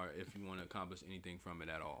from it? Or if you want to accomplish anything from it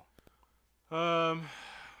at all?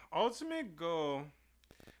 Ultimate goal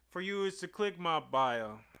for you is to click my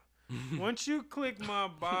bio. Once you click my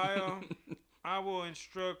bio, I will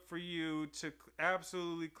instruct for you to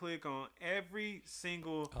absolutely click on every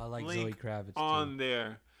single I like link Zoe Kravitz on too.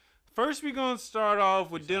 there. First, we're going to start off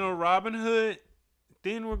with Dental Robin Hood.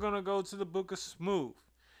 Then we're going to go to the Book of Smooth.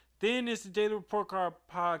 Then it's the Daily Report Card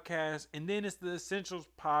podcast. And then it's the Essentials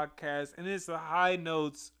podcast. And it's the High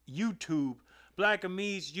Notes YouTube. Black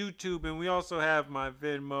Amis YouTube. And we also have my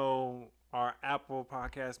Venmo, our Apple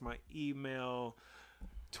podcast, my email,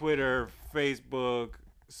 Twitter, Facebook.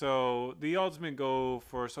 So the ultimate goal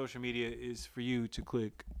for social media is for you to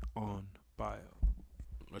click on bio.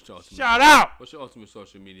 What's your ultimate, Shout out! What's your ultimate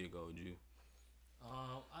social media goal, Ju?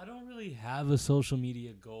 I don't really have a social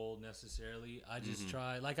media goal necessarily. I just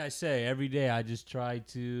try, like I say, every day I just try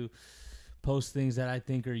to post things that I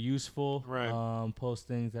think are useful. Right. Post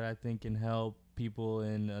things that I think can help people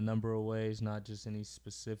in a number of ways, not just any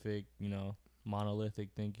specific, monolithic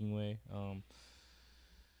thinking way.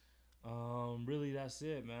 Really that's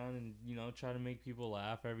it, man. And try to make people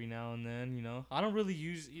laugh every now and then. I don't really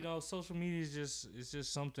use social media is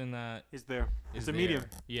just something that It's there. It's is a medium. there.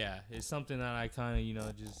 Yeah, it's something that I kind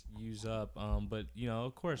of just use up. But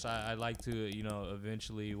of course I like to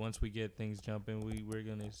eventually, once we get things jumping, we're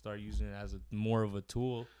gonna start using it as more of a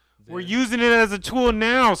tool. We're using it as a tool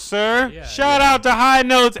now, sir. Yeah, Shout yeah. out to High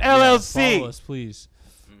Notes LLC. Follow us, please.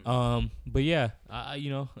 But yeah,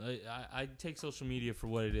 I take social media for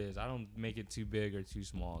what it is. I don't make it too big or too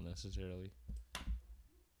small necessarily.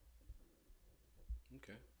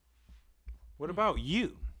 Okay. What about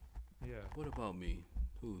you? Yeah. What about me?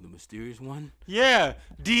 Who, the mysterious one? Yeah,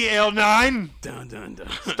 DL9. Dun, dun, dun.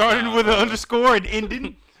 Starting with an underscore and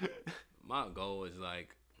ending. My goal is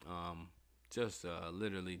like, just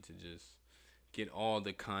literally to just get all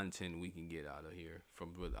the content we can get out of here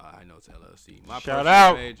from with I Know It's LLC. My Shout personal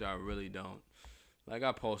out. page, I really don't. Like,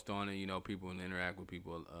 I post on it, people and interact with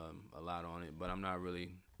people a lot on it, but I'm not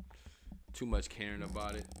really too much caring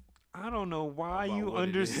about it. I don't know why About you what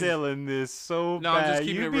it is. underselling this so No, I'm bad. just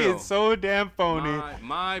keeping You it being real. so damn phony.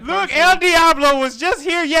 My Look, personal- El Diablo was just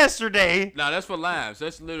here yesterday. Nah, that's for laughs.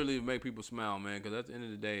 That's literally to make people smile, man. Because at the end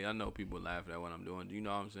of the day, I know people laugh at what I'm doing. You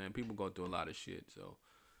know what I'm saying? People go through a lot of shit. So,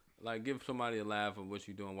 like, give somebody a laugh of what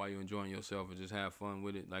you're doing while you're enjoying yourself and just have fun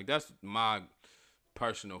with it. Like, that's my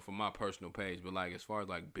personal page. But, like, as far as,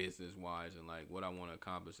 like, business-wise and, like, what I want to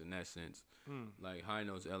accomplish in that sense, like, High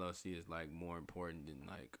Notes LLC is, like, more important than,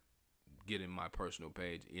 like, getting my personal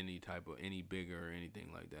page any bigger or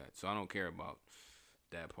anything like that. So I don't care about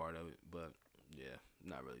that part of it, but yeah,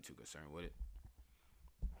 not really too concerned with it.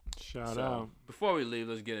 Shout So, out. before we leave,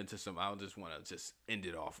 let's get into some. I just want to just end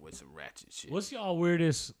it off with some ratchet shit. What's y'all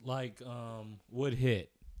weirdest would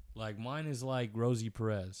hit? Like mine is like Rosie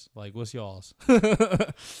Perez. Like what's y'all's?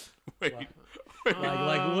 Wait,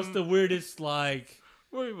 Like what's the weirdest wait.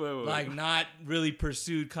 like not really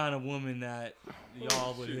pursued kind of woman that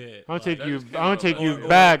y'all would hit? I'll take that you. just came I'll out take of you nowhere.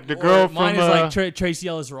 back. The girl from. mine is like Tracy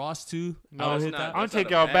Ellis Ross too. No, I would that's hit not- that. I'll that's take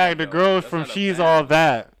not y'all a back. bad, The though. girls That's from not a She's bad. All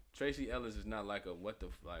That. Tracy Ellis is not like a why.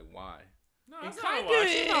 No, that's not why.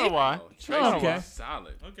 She's not a why. Oh, She's Tracy not a okay. why. is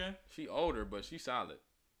solid. Okay. She older, but she's solid.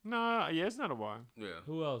 No, yeah, it's not a why. Yeah.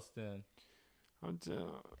 Who else then?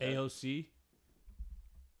 AOC.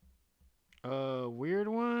 Weird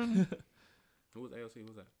one. Who was AOC?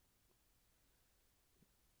 Who's that?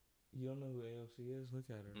 You don't know who AOC is? Look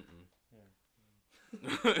at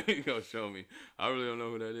her. You gonna show me? I really don't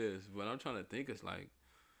know who that is, but I'm trying to think. It's like,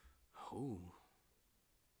 who?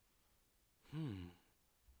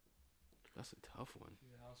 That's a tough one. She's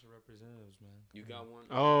the House of Representatives, man. You got one?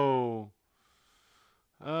 Oh.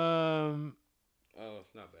 Oh,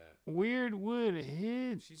 not bad. Weird would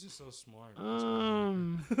hit. She's just so smart.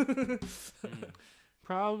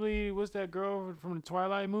 probably what's that girl from the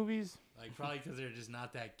Twilight movies? Like probably because they're just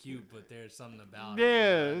not that cute, but there's something about Yeah,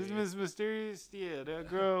 it. it's Miss Mysterious. Yeah, that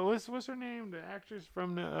girl. What's her name? The actress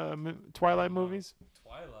from the Twilight movies.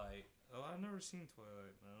 Twilight. Oh, I've never seen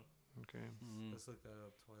Twilight. No. Okay. Let's look that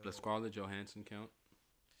up. Twilight. Does Scarlett Johansson count?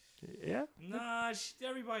 Yeah. Nah,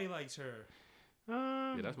 everybody likes her.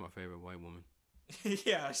 Yeah, that's my favorite white woman.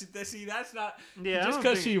 Yeah, see, that's not. Yeah, Just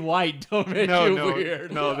because she's white don't make no, you no,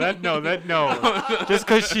 weird. no, just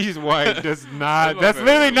because she's white does not. That's my That's favorite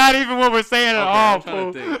literally one. not even what we're saying at all, I'm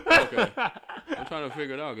trying fool. to think. Okay. I'm trying to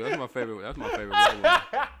figure it out. 'Cause that's my favorite. That's my favorite white woman.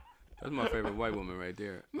 That's my favorite white woman right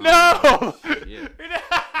there. No. Yeah.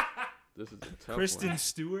 This is a tough Kristen one.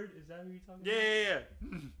 Stewart? Is that who you're talking Yeah.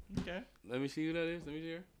 about? Okay. Let me see who that is. Let me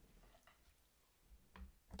see her.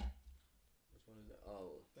 Which one is that?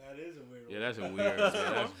 Oh. That is a weird Yeah, that's a weird. Yeah,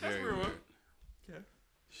 that's very weird weird. one. Okay.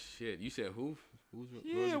 Shit, you said who? Who's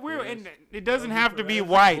Yeah, Rosie we're Perez? and it doesn't Rosie have to be Perez.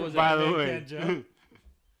 white, What was by that? the Man way. Can't Jump.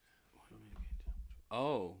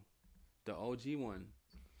 Oh, the OG one.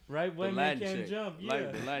 Right The when Latin they can chick. jump. Yeah.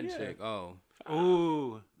 Like the Latin yeah. chick. Oh,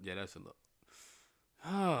 Ooh, yeah, that's a look.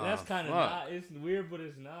 Oh, That's kind of fuck. not. It's weird, but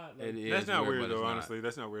it's not. Like, It is that's not but weird it's though. not. Honestly,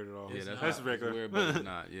 that's not weird at all. Yeah, not. that's regular. Weird, but it's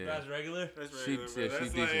not. Yeah. That's regular. That's She- regular. yeah, bro. she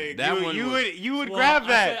That's decent. like, That you, one you was- would you would Well, grab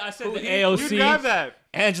that. I said the You'd AOC. grab that.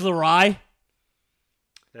 Angela Rye.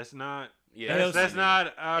 That's not. Yeah, AOC. That's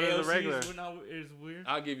not out of AOC the regular. is weird.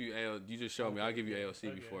 I'll give you AOC. You just showed me. I'll give you AOC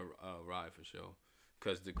Okay. before Ride for sure.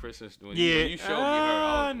 Cause the Christmas when Yeah. you showed me her,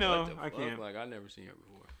 I was no, what the I fuck? can't. Like I never seen her before.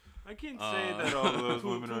 I can't say that all of those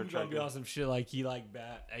women are Coop gonna be on attractive. some shit like he like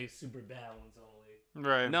bad, super bad ones only.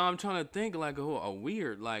 Right. No, I'm trying to think like a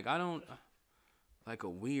weird, like I don't, like a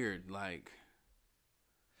weird, like.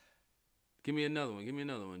 Give me another one. Give me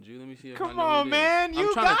another one, Drew. Let me see if I Come know on, who it is. man. I'm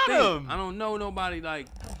You trying to got think. him. I don't know nobody like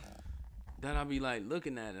that. I'll be like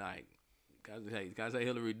looking at like. Can I say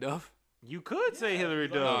Hillary Duff? You could say Hillary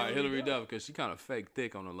Duff. All Duff. right, Hillary Duff, because she kind of fake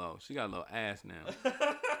thick on the low. She got a little ass now.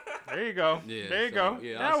 There you go. Yeah, there you so, go.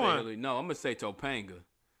 Yeah, that I'll say one. Hillary. No, I'm gonna say Topanga.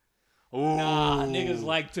 Ooh. Nah, niggas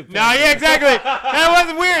like to. Nah, yeah, exactly. That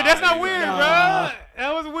wasn't weird. That's Nah, not you weird, got- bro.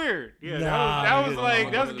 That was weird. Yeah, Nah, that was niggas like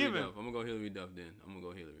don't. that was a Hillary given. Duff. I'm gonna go Hillary Duff then. I'm gonna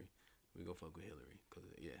go Hillary. We go fuck with Hillary. Cause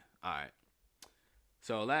yeah. All right.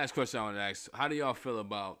 So last question I want to ask: how do y'all feel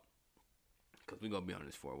about? Cause we gonna be on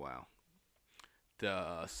this for a while.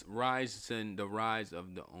 The rise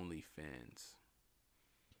of the OnlyFans.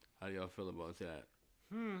 How do y'all feel about that?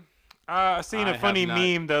 I seen I a have funny not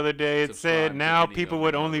meme the other day. It subscribed said to now any people of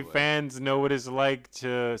with them, by the way. OnlyFans know what it's like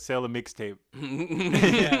to sell a mixtape.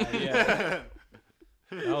 Yeah.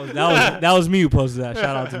 That was me who posted that.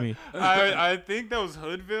 Shout out to me. I think that was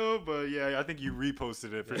Hoodville, but yeah, I think you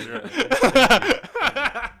reposted it for sure.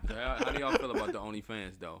 How do y'all feel about the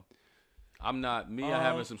OnlyFans though? I'm not me. I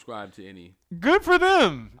haven't subscribed to any. Good for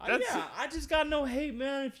them. Yeah, I just got no hate,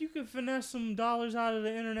 man. If you could finesse some dollars out of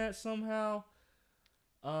the internet somehow,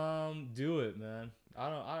 do it, man.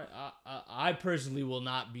 I personally will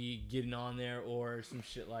not be getting on there or some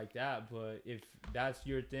shit like that. But if that's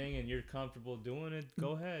your thing and you're comfortable doing it,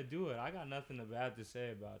 go ahead, do it. I got nothing bad to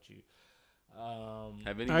say about you.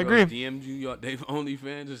 Have any I girls agree. DM'd you they've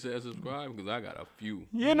OnlyFans and said subscribe? Because I got a few.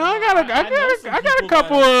 You know, I got a people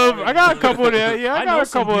couple that of started that. Yeah, I I know got a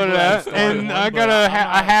some couple of people that that, started and one, I but I'm I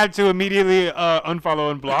not- had to immediately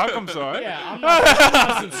unfollow and block. I'm sorry. Yeah, I'm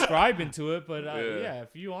not subscribing to it, but Yeah. yeah,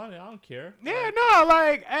 if you want it, I don't care. Yeah, no,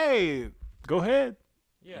 like, hey, go ahead.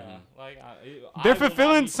 Yeah, like I They're will not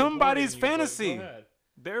fulfilling be supporting somebody's you, but go fantasy. ahead.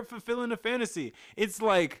 They're fulfilling a fantasy. It's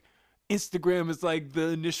like Instagram is like the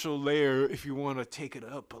initial layer if you want to take it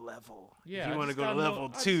up a level. Yeah, if I you want to just go to got no- level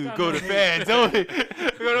I just 2, got go no to hate. fans only.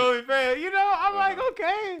 Go to OnlyFans. You know, I'm like,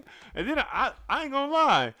 okay. And then I ain't gonna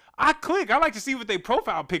lie. I click. I like to see what their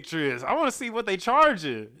profile picture is. I want to see what they charge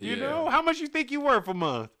it. You Yeah. know, how much you think you worth a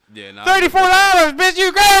month? Yeah, nah, $34, bitch.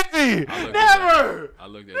 You crazy? I looked at Never. I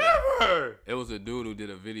looked at that. Never. It was a dude who did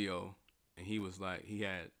a video, and he was like, he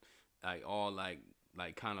had like all like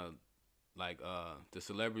kind of like the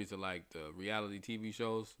celebrities of like the reality TV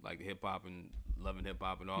shows, like the hip hop and Loving Hip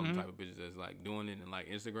Hop and all the type of bitches that's like doing it, and like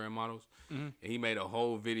Instagram models. And he made a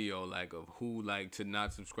whole video like of who like to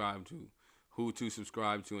not subscribe to, who to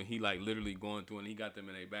subscribe to, and he like literally going through, and he got them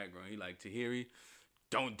in a background. He like, Tahiri,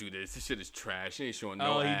 don't do this. This shit is trash. He ain't showing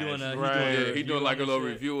no Oh, he ass. doing a Right. Yeah, he doing like a on little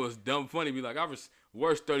this shit. review. It was dumb funny. Be like, I was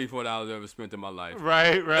worst $34 I ever spent in my life.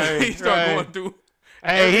 Right. He started right. going through,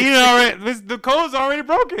 Hey, he already. The code's already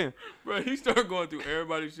broken. bro. He started going through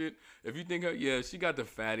everybody's shit. If you think, yeah, she got the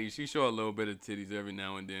fatty. She show a little bit of titties every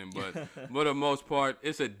now and then, but for the most part,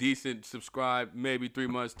 it's a decent subscribe. Maybe 3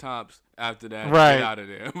 months tops. After that, Right. get out of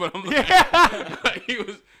there. But I'm like, like, he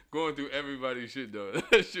was going through everybody's shit though.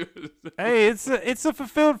 That shit was- Hey, it's a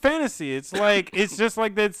fulfilled fantasy. It's like it's just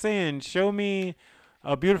like that saying, "Show me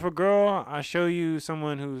a beautiful girl, I show you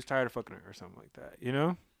someone who's tired of fucking her," or something like that. You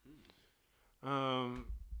know? Yes,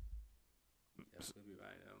 you'll be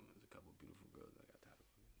right. There's a couple beautiful girls I got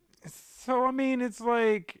tired of. So I mean, it's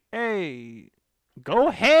like, hey, go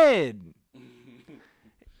ahead.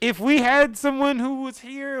 If we had someone who was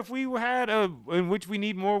here, if we had in which we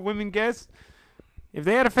need more women guests, if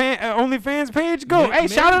they had a OnlyFans page, go. Hey,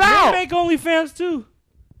 shout it out. They make OnlyFans too.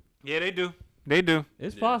 Yeah, they do. They do.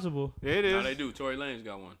 It's Yeah. possible. It is. No, they do. Tory Lane's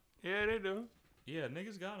got one. Yeah, they do. Yeah,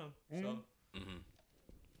 niggas got them. So Mm-hmm.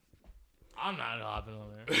 I'm not hopping on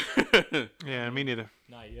there. Yeah, me neither.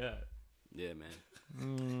 Not yet. Yeah, man.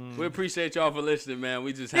 Mm. We appreciate y'all for listening, man.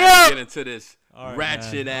 We just had Yeah. to get into this All right,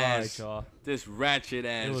 ratchet man. All right, ass, y'all. this ratchet It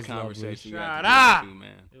ass was conversation. we lovely. got to Shout get into,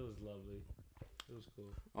 man. It was lovely. It was cool.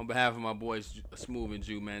 On behalf of my boys, Smooth and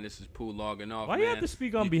Jew, man, this is Pooh logging off. Why man. you have to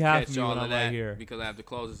speak on can behalf catch of me all when I'm that right here? Because I have to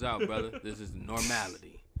close this out, brother. This is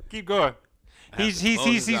normality. Keep going. I have He's to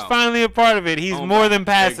close this out. finally a part of it. He's On more be- than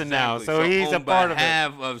passing now, exactly. so he's a on part of it.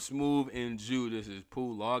 behalf of Smooth and Jew, this is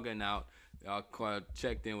Pooh logging out. Y'all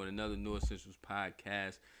checked in with another New Essentials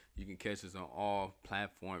podcast. You can catch us on all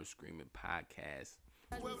platforms, Screaming Podcast.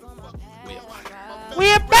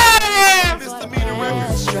 We about it. Misdemeanor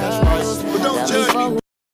records. That's right. But don't judge me.